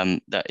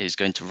that is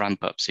going to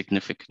ramp up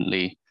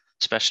significantly,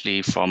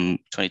 especially from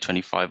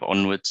 2025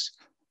 onwards.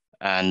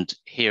 And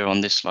here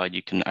on this slide,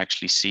 you can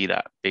actually see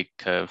that big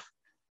curve,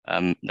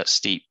 that's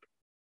steep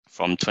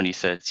from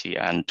 2030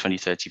 and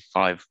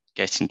 2035,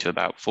 getting to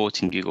about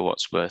 14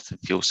 gigawatts worth of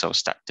fuel cell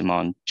stack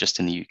demand just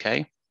in the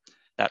UK.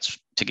 That's,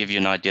 to give you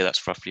an idea,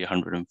 that's roughly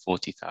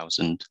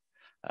 140,000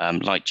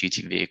 light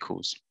duty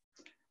vehicles.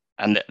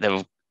 And there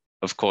will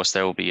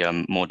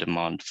be more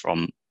demand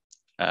from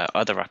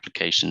other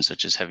applications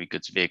such as heavy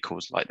goods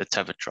vehicles like the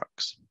Tevva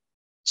trucks.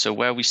 So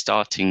where are we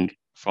starting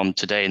from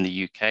today in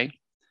the UK?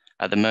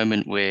 At the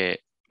moment, we're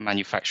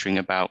manufacturing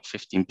about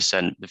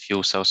 15% of the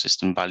fuel cell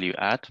system value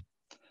add.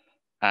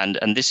 And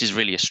this is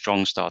really a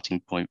strong starting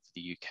point for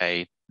the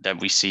UK, that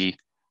we see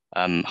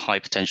high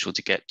potential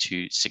to get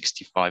to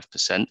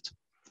 65%.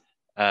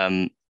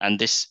 And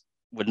this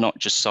would not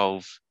just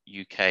solve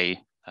UK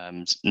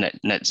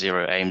net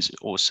zero aims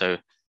also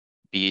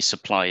be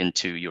supply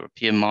into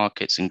European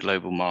markets and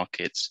global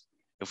markets.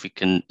 If we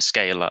can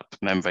scale up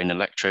membrane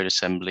electrode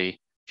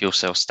assembly, fuel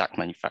cell stack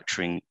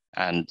manufacturing,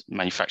 and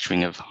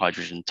manufacturing of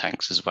hydrogen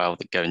tanks as well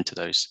that go into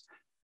those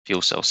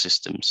fuel cell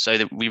systems, so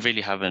that we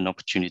really have an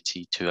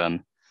opportunity to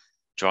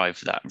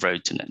drive that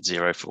road to net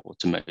zero for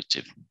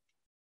automotive.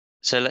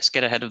 So let's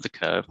get ahead of the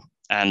curve.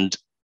 And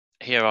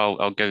here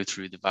I'll go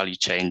through the value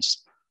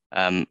chains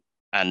and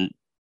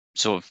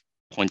sort of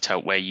point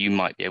out where you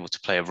might be able to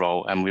play a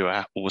role. And we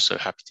were also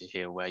happy to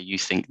hear where you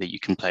think that you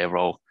can play a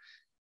role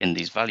in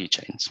these value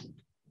chains.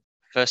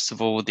 First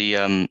of all,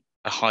 a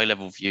high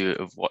level view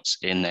of what's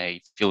in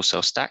a fuel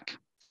cell stack.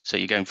 So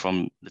you're going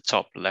from the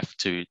top left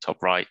to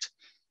top right.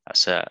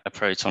 That's a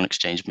proton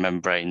exchange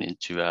membrane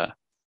into a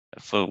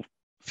full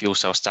fuel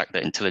cell stack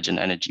that Intelligent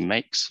Energy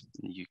makes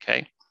in the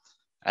UK.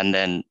 And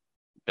then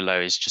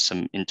below is just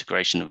some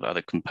integration of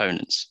other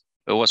components.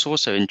 But what's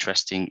also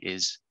interesting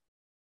is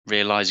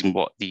realizing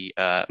what the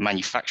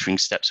manufacturing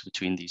steps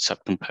between these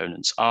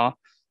subcomponents are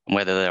and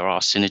whether there are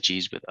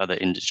synergies with other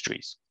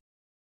industries.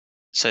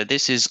 So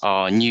this is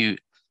our new,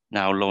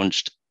 now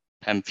launched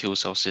PEM fuel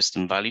cell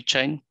system value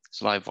chain.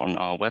 It's live on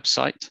our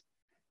website.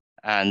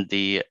 And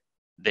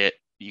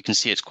you can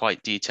see it's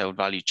quite detailed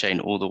value chain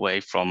all the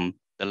way from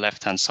the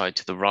left-hand side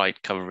to the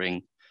right,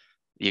 covering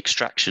the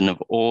extraction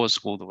of ores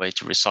all the way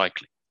to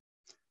recycling.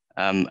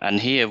 And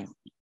here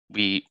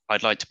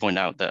I'd like to point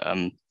out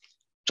that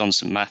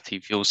Johnson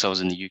Matthey Fuel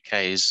Cells in the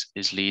UK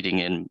is leading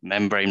in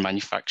membrane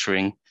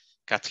manufacturing,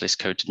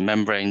 catalyst-coated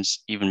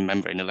membranes, even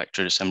membrane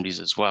electrode assemblies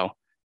as well.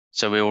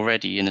 So we're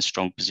already in a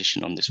strong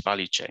position on this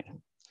value chain.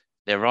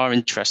 There are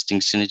interesting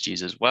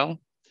synergies as well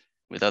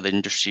with other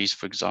industries,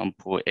 for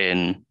example,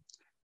 in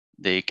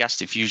the gas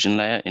diffusion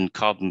layer in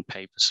carbon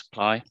paper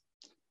supply.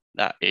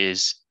 That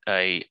is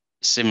a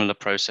similar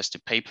process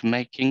to paper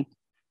making.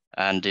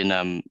 And in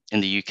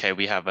the UK,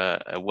 we have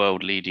a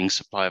world-leading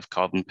supply of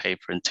carbon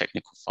paper and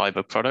technical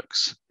fiber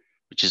products,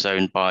 which is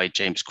owned by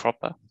James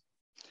Cropper.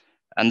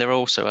 And there are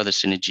also other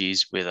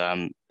synergies with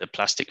the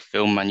plastic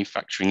film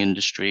manufacturing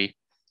industry,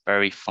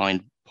 very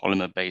fine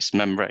polymer-based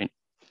membrane,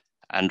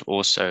 and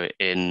also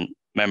in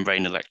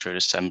membrane electrode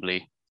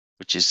assembly,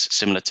 which is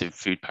similar to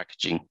food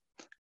packaging.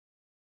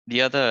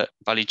 The other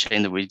value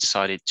chain that we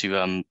decided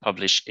to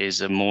publish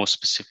is a more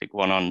specific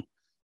one on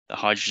the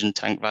hydrogen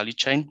tank value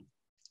chain.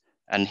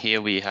 And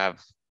here we have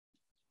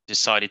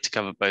decided to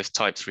cover both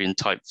type 3 and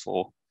type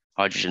 4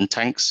 hydrogen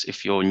tanks.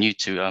 If you're new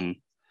to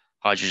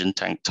hydrogen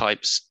tank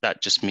types,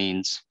 that just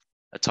means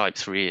a type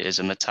 3 is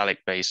a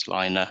metallic-based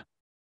liner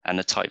and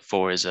a type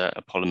 4 is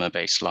a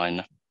polymer-based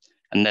liner.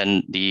 And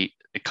then the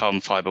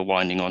carbon fiber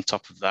winding on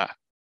top of that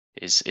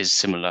is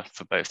similar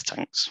for both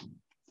tanks.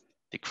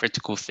 The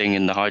critical thing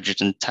in the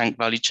hydrogen tank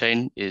value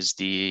chain is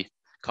the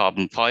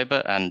carbon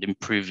fiber and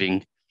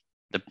improving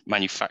the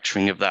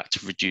manufacturing of that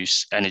to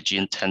reduce energy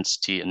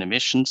intensity and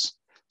emissions.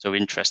 So we're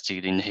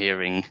interested in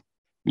hearing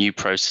new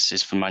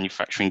processes for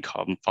manufacturing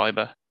carbon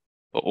fiber,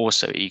 but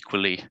also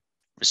equally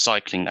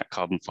recycling that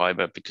carbon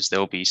fiber, because there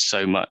will be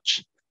so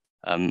much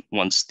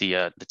once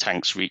the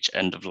tanks reach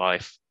end of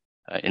life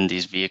in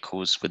these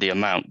vehicles with the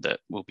amount that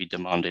will be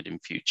demanded in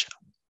future.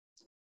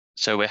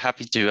 So we're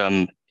happy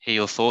to hear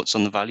your thoughts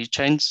on the value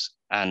chains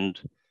and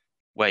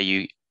where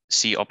you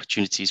see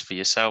opportunities for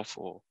yourself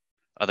or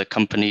other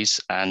companies,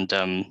 and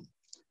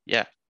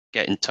yeah,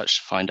 get in touch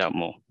to find out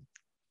more.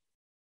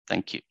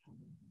 Thank you.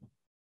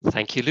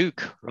 Thank you,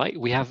 Luke. Right,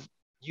 we have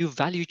new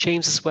value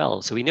chains as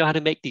well. So we know how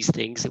to make these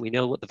things and we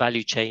know what the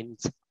value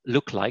chains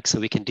look like, so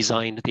we can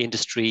design the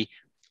industry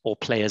or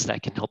players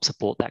that can help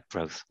support that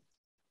growth.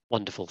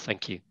 Wonderful,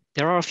 thank you.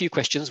 There are a few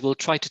questions. We'll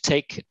try to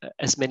take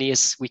as many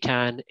as we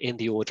can in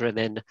the order and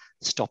then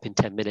stop in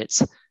 10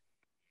 minutes.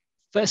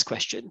 First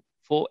question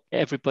for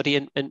everybody,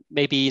 and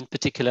maybe in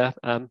particular,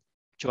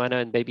 Joanna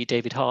and maybe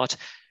David Hart.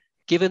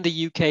 Given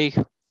the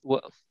UK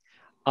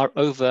are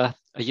over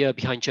a year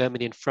behind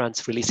Germany and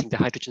France releasing the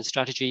hydrogen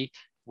strategy,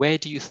 where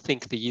do you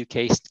think the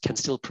UK can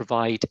still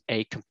provide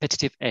a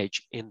competitive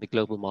edge in the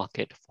global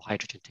market for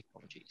hydrogen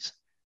technologies?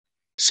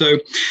 So,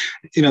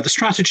 the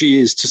strategy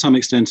is to some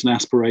extent an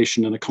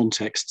aspiration and a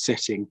context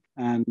setting.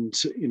 And,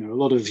 a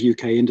lot of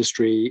UK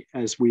industry,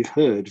 as we've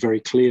heard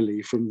very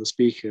clearly from the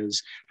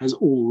speakers, has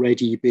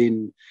already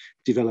been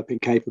developing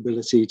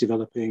capability,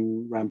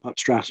 developing ramp-up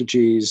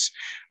strategies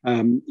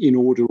in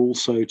order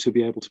also to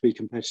be able to be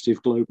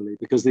competitive globally,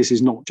 because this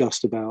is not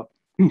just about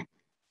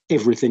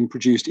everything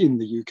produced in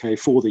the UK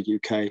for the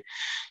UK.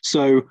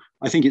 So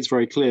I think it's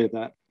very clear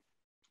that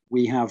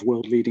we have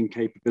world-leading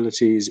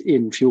capabilities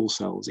in fuel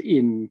cells,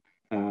 in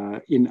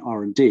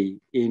R&D,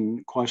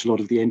 in quite a lot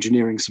of the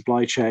engineering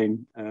supply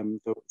chain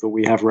that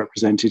we have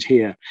represented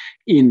here,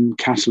 in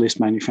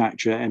catalyst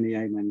manufacture,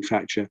 MEA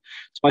manufacture.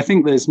 So I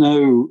think there's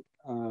no,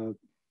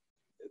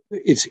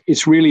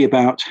 it's really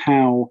about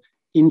how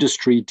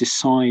industry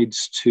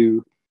decides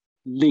to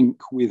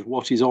link with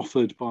what is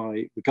offered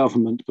by the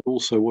government, but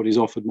also what is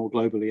offered more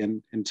globally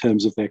in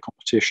terms of their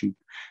competition.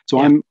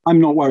 So yeah.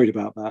 I'm not worried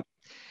about that.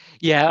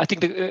 Yeah, I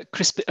think the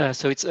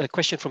so it's a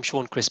question from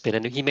Sean Crispin,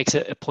 and he makes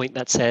a point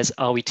that says,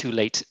 "Are we too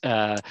late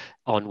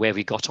on where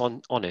we got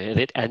on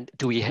it, and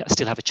do we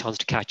still have a chance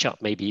to catch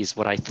up?" Maybe is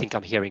what I think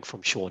I'm hearing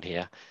from Sean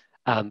here.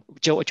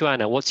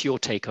 Joanna, what's your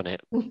take on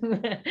it?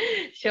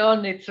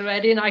 Sean, it's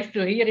very nice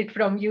to hear it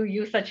from you.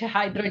 You're such a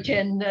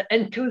hydrogen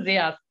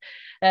enthusiast.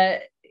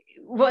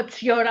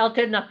 What's your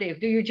alternative?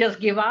 Do you just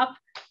give up?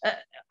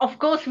 Of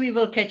course, we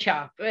will catch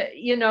up.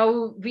 You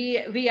know,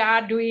 we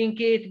are doing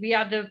it. We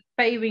are the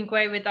paving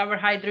way with our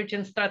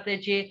hydrogen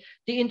strategy.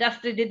 The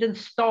industry didn't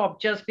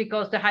stop just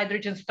because the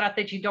hydrogen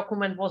strategy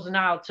document wasn't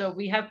out. So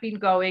we have been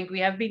going.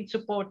 We have been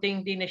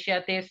supporting the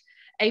initiatives.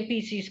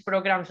 APCs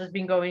programs has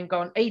been going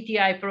on.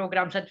 ATI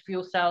programs at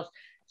fuel cells.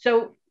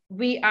 So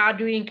we are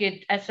doing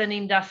it as an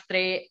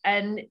industry.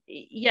 And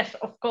yes,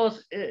 of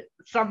course,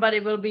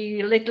 somebody will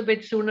be a little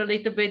bit sooner, a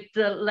little bit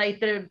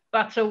later.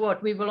 But so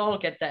what? We will all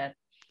get there.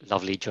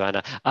 Lovely,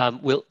 Joanna.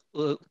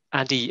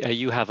 Andy,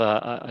 you have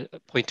a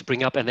point to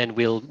bring up, and then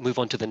we'll move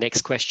on to the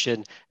next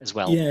question as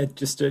well. Yeah,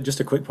 just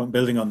a quick point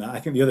building on that.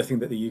 I think the other thing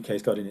that the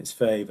UK's got in its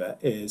favour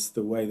is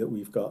the way that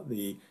we've got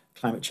the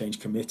Climate Change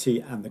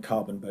Committee and the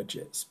carbon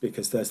budgets,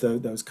 because there's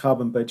those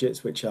carbon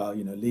budgets which are,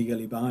 you know,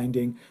 legally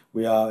binding.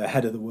 We are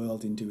ahead of the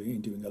world in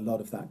doing a lot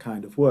of that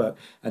kind of work.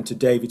 And to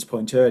David's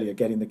point earlier,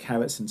 getting the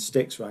carrots and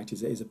sticks right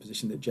is a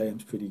position that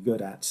JM's pretty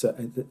good at. So,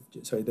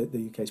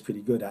 the UK is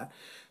pretty good at.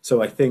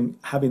 So I think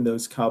having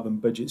those carbon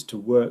budgets to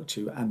work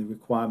to and the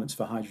requirements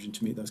for hydrogen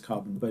to meet those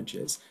carbon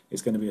budgets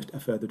is going to be a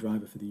further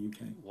driver for the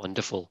UK.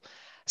 Wonderful.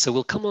 So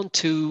we'll come on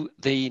to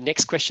the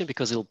next question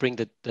because it'll bring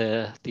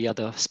the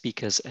other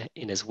speakers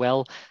in as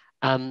well.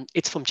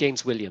 It's from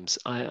James Williams.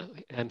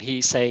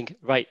 He's saying,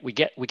 right, we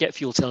get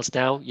fuel cells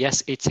now.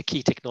 Yes, it's a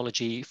key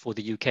technology for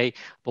the UK,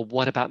 but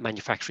what about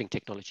manufacturing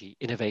technology,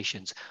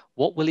 innovations?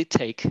 What will it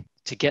take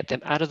to get them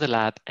out of the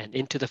lab and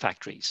into the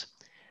factories?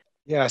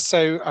 Yeah,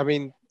 so I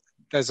mean,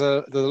 there's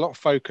a lot of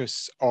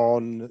focus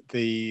on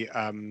the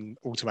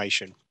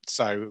automation.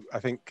 So I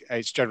think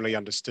it's generally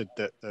understood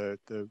that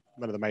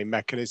one of the main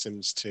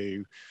mechanisms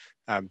to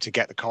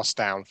get the cost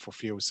down for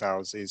fuel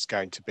cells is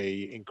going to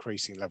be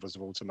increasing levels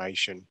of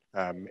automation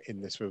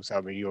in this fuel cell.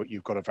 I mean,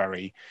 you've got a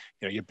very,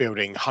 you know, you're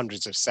building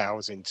hundreds of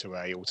cells into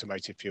a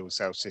automotive fuel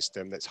cell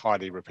system that's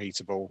highly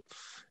repeatable,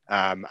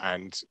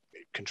 and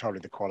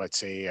controlling the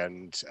quality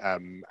and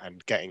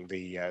getting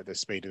the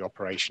speed of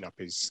operation up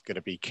is going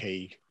to be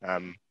key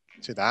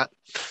to that.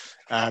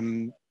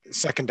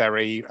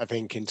 Secondary, I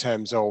think, in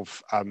terms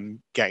of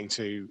getting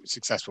to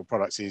successful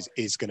products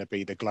is going to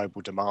be the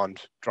global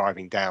demand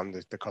driving down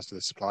the cost of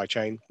the supply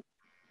chain.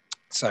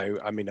 So,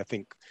 I mean, I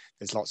think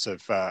there's lots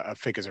of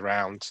figures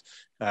around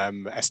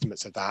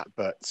estimates of that,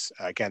 but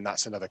again,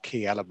 that's another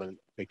key element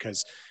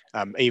because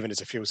even as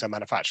a fuel cell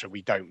manufacturer,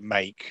 we don't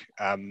make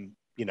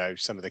you know,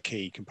 some of the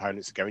key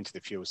components that go into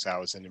the fuel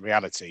cells, and in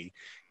reality,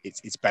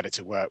 it's better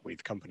to work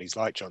with companies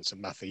like Johnson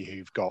Matthey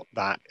who've got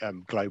that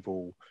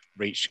global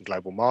reach and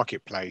global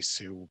marketplace,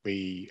 who will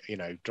be, you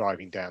know,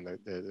 driving down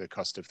the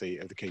cost of the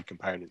key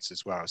components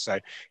as well. So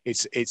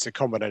it's a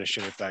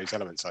combination of those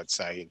elements, I'd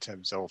say, in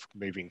terms of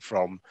moving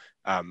from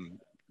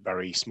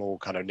very small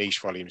kind of niche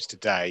volumes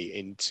today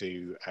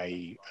into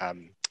a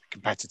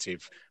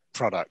competitive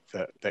product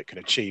that can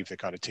achieve the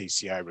kind of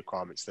TCO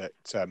requirements that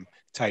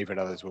Tevva and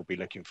others will be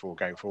looking for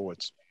going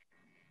forwards.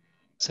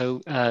 So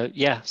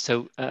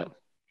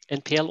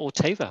NPL or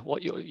Tevva,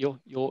 what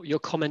your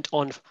comment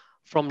on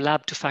from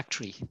lab to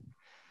factory?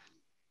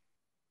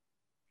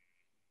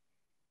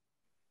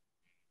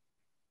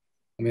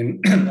 I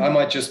mean, I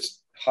might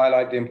just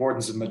highlight the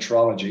importance of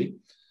metrology.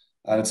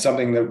 It's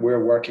something that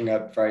we're working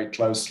at very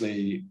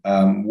closely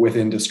with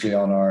industry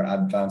on our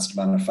advanced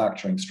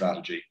manufacturing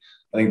strategy.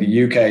 I think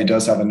the UK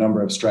does have a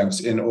number of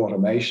strengths in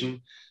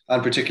automation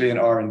and particularly in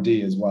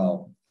R&D as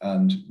well.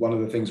 And one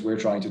of the things we're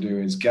trying to do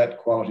is get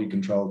quality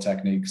control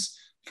techniques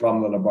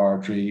from the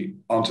laboratory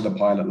onto the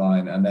pilot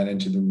line and then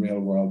into the real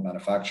world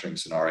manufacturing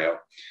scenario.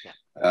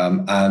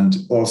 And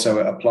also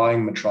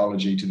applying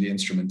metrology to the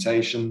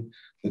instrumentation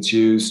that's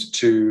used,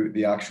 to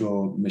the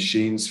actual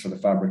machines for the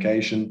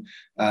fabrication,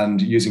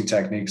 and using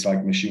techniques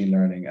like machine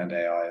learning and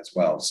AI as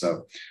well.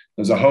 So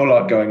there's a whole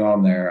lot going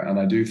on there. And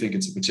I do think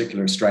it's a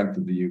particular strength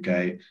of the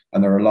UK.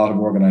 And there are a lot of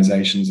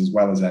organizations as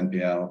well as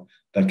NPL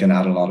that can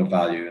add a lot of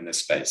value in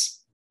this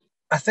space.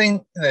 I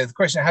think the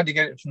question, how do you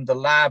get it from the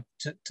lab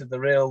to the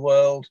real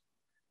world?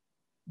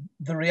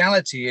 The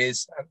reality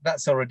is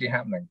that's already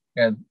happening.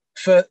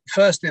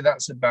 Firstly,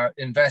 that's about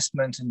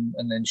investment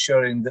and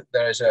ensuring that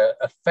there is a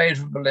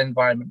favorable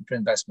environment for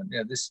investment.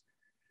 This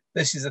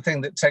is a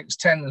thing that takes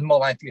tens, more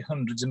likely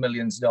hundreds of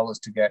millions of dollars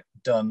to get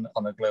done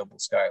on a global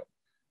scale.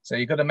 So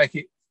you've got to make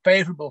it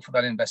favorable for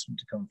that investment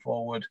to come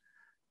forward.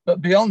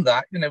 But beyond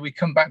that, we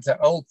come back to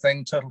that old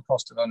thing, total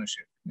cost of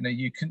ownership.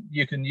 You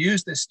can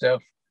use this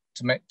stuff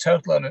to make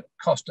total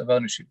cost of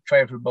ownership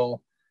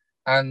favorable.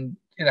 And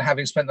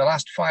having spent the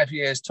last 5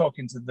 years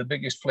talking to the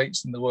biggest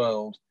fleets in the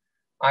world,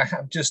 I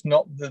have just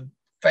not the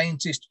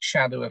faintest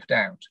shadow of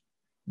doubt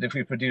that if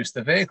we produce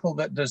the vehicle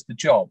that does the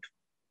job,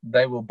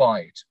 they will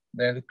buy it.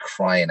 They're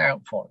crying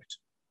out for it.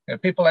 You know,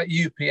 people like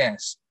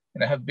UPS,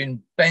 have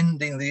been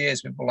bending the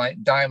ears of people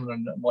like Daimler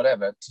and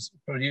whatever to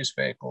produce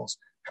vehicles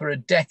for a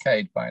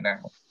decade by now,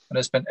 and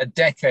have spent a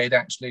decade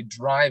actually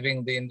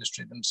driving the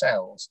industry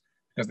themselves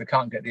because they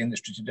can't get the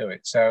industry to do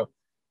it. So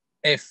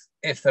if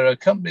there are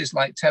companies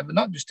like Tevva,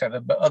 not just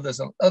Tevva, but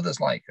others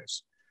like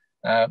us,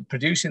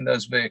 producing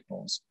those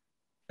vehicles,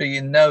 be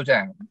in no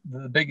doubt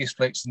that the biggest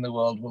fleets in the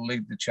world will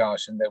lead the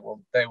charge, and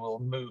they will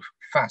move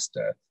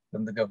faster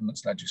than the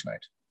governments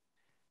legislate.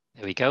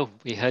 There we go.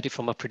 We heard it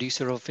from a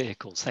producer of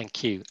vehicles.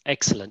 Thank you.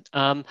 Excellent.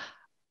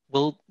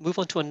 We'll move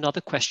on to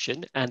another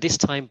question, and this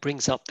time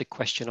brings up the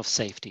question of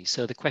safety.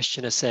 So the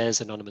questioner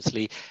says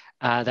anonymously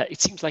that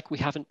it seems like we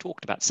haven't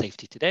talked about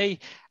safety today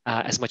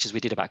as much as we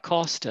did about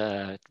cost,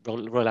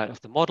 rollout of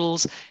the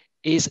models.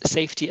 Is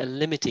safety a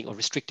limiting or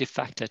restrictive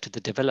factor to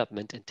the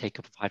development and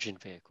take-up of hydrogen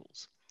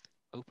vehicles?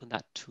 Open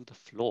that to the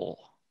floor.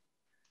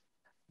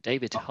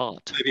 David,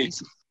 Hart,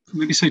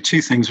 maybe say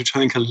two things which I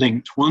think are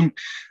linked. One,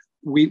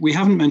 we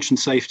haven't mentioned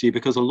safety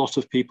because a lot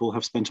of people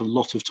have spent a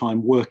lot of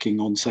time working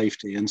on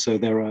safety, and so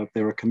there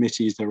are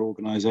committees, there are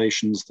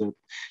organisations that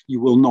you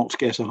will not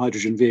get a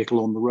hydrogen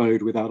vehicle on the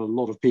road without a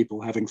lot of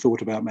people having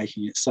thought about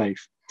making it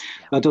safe.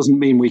 Yeah. That doesn't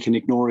mean we can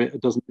ignore it.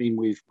 It doesn't mean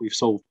we've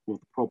solved all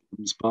the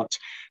problems, but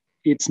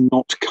it's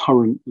not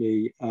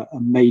currently a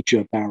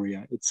major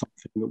barrier. It's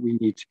something that we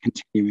need to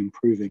continue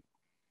improving.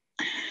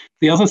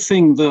 The other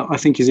thing that I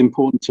think is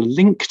important to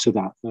link to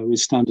that, though,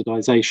 is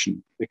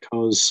standardization,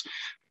 because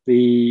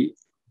the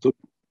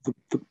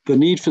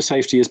need for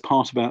safety is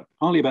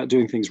partly about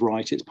doing things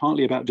right. It's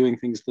partly about doing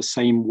things the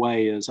same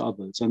way as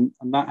others. And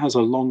that has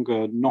a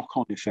longer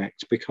knock-on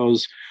effect,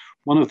 because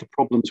one of the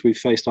problems we've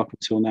faced up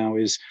until now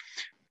is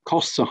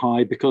costs are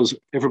high because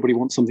everybody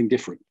wants something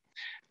different.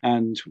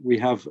 And we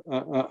have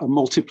a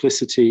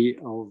multiplicity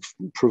of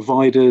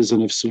providers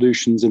and of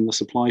solutions in the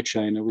supply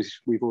chain, and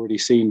we've already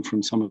seen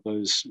from some of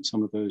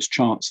those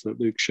charts that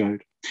Luke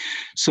showed.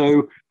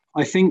 So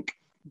I think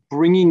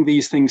bringing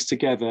these things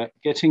together,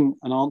 getting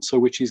an answer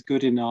which is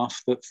good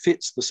enough, that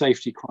fits the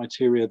safety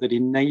criteria, that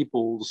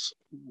enables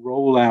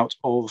rollout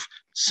of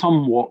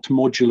somewhat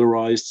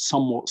modularized,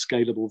 somewhat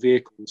scalable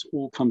vehicles,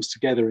 all comes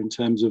together in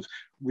terms of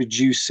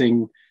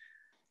reducing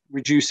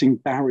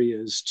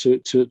barriers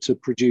to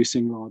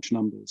producing large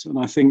numbers. And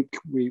I think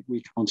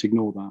we can't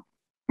ignore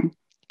that.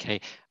 Okay,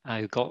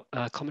 I've got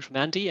a comment from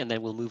Andy, and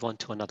then we'll move on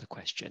to another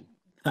question.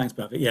 Thanks,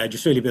 Bhavik. Yeah,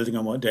 just really building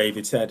on what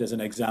David said, as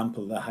an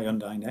example, the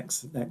Hyundai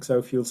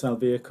Nexo fuel cell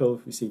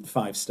vehicle received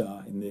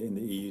 5-star in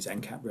the EU's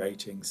NCAP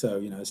rating.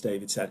 So, as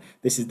David said,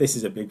 this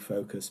is a big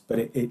focus, but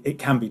it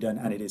can be done,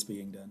 and it is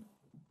being done.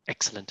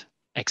 Excellent.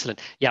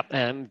 Excellent. Yeah,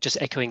 just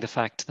echoing the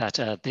fact that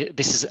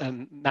this is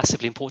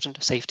massively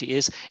important. Safety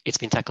is. It's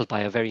been tackled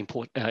by a very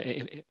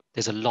important,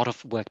 there's a lot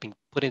of work being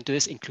put into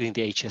this, including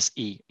the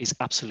HSE is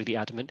absolutely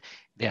adamant.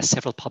 There are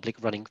several public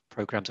running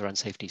programs around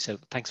safety. So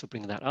thanks for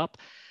bringing that up.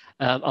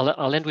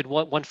 I'll end with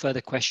one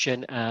further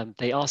question.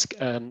 They ask,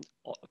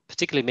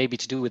 particularly maybe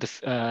to do with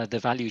the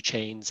value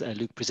chains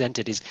Luke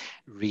presented, is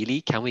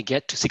really, can we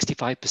get to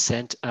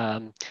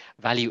 65%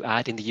 value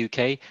add in the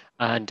UK?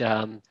 And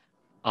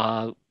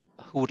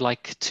who would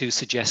like to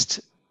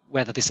suggest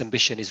whether this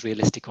ambition is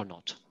realistic or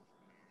not?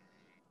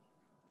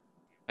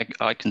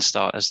 I can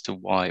start as to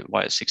why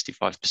it's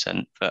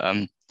 65%,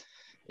 but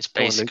it's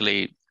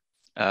basically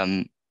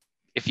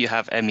if you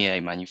have MEA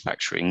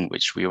manufacturing,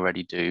 which we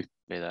already do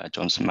with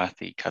Johnson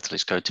Matthey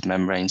catalyst coated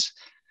membranes,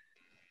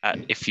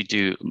 if you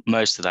do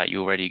most of that,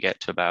 you already get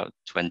to about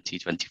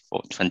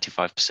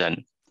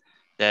 25%.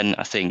 Then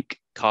I think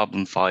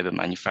carbon fiber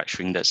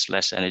manufacturing that's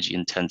less energy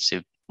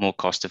intensive, more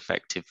cost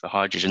effective for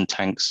hydrogen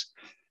tanks,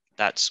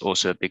 that's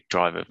also a big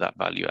driver of that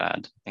value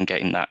add, and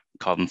getting that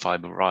carbon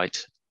fiber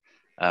right.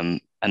 And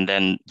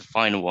then the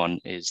final one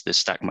is the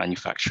stack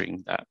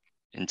manufacturing that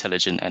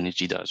Intelligent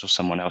Energy does or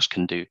someone else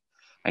can do,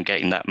 and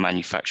getting that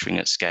manufacturing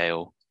at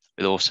scale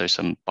with also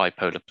some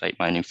bipolar plate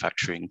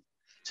manufacturing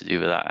to do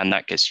with that. And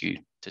that gets you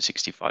to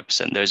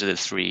 65%. Those are the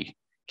three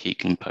key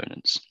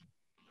components.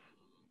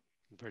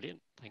 Brilliant.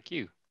 Thank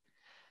you.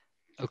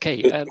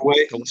 Okay. The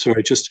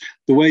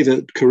way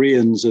that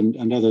Koreans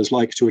and others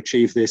like to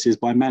achieve this is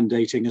by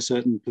mandating a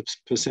certain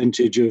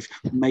percentage of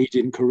made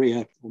in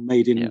Korea or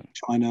made in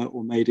China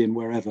or made in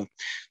wherever.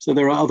 So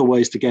there are other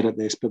ways to get at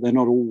this, but they're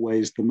not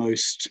always the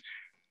most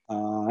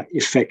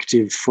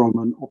effective from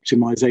an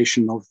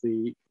optimization of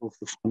the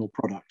final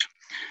product.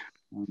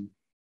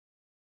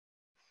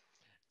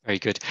 Very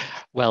good.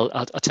 Well,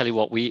 I'll tell you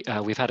what,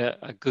 we've had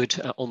a good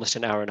almost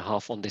an hour and a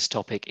half on this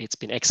topic. It's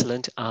been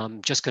excellent.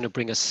 Just going to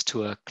bring us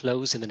to a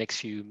close in the next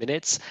few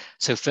minutes.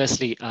 So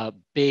firstly, a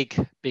big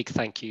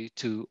thank you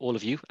to all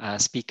of you,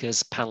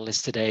 speakers,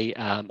 panelists today.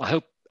 I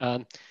hope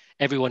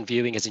everyone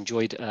viewing has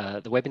enjoyed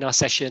the webinar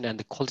session and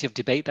the quality of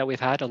debate that we've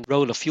had on the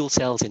role of fuel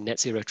cells in net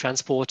zero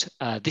transport.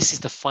 This is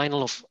the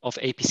final of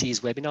APC's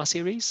webinar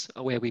series,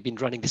 where we've been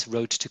running this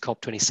road to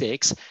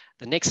COP26.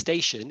 The next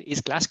station is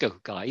Glasgow,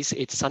 guys.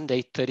 It's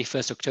Sunday,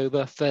 31st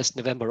October, 1st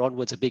November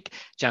onwards, a big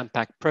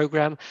jam-packed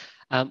program.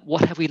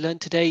 What have we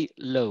learned today?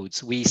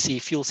 Loads. We see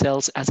fuel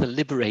cells as a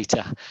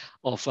liberator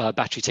of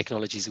battery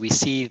technologies. We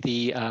see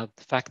the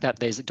fact that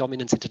there's a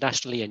dominance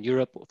internationally in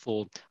Europe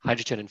for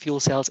hydrogen and fuel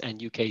cells,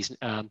 and UK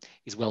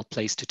is well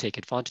placed to take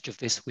advantage of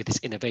this with this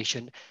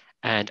innovation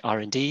and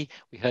R&D.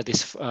 We heard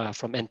this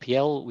from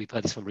NPL. We've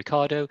heard this from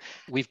Ricardo.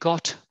 We've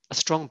got a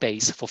strong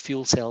base for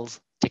fuel cells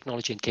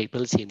technology and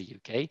capability in the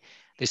UK.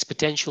 There's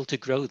potential to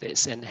grow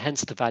this, and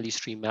hence the value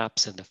stream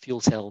maps and the fuel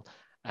cell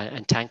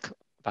and tank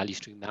value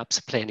stream maps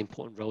play an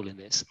important role in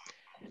this.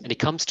 And it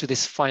comes to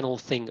this final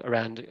thing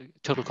around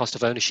total cost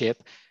of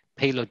ownership,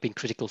 payload being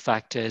critical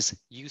factors,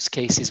 use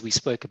cases. We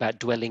spoke about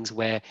dwellings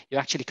where you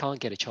actually can't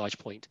get a charge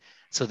point.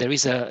 So there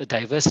is a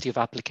diversity of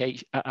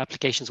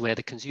applications where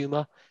the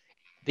consumer,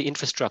 the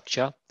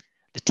infrastructure,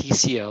 the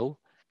TCO,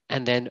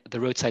 and then the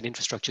roadside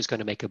infrastructure is going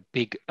to make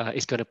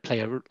is going to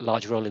play a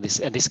large role in this.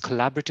 And this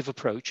collaborative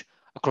approach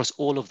across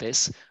all of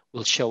this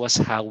will show us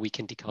how we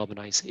can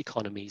decarbonize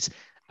economies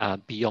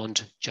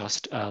beyond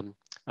just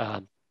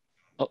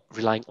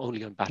relying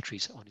only on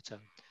batteries on its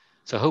own.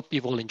 So I hope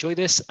you've all enjoyed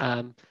this,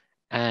 and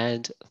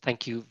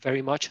thank you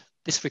very much.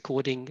 This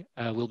recording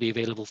will be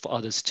available for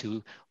others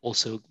to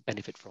also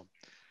benefit from.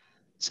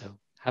 So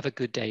have a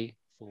good day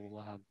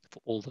for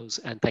all those,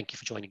 and thank you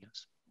for joining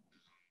us.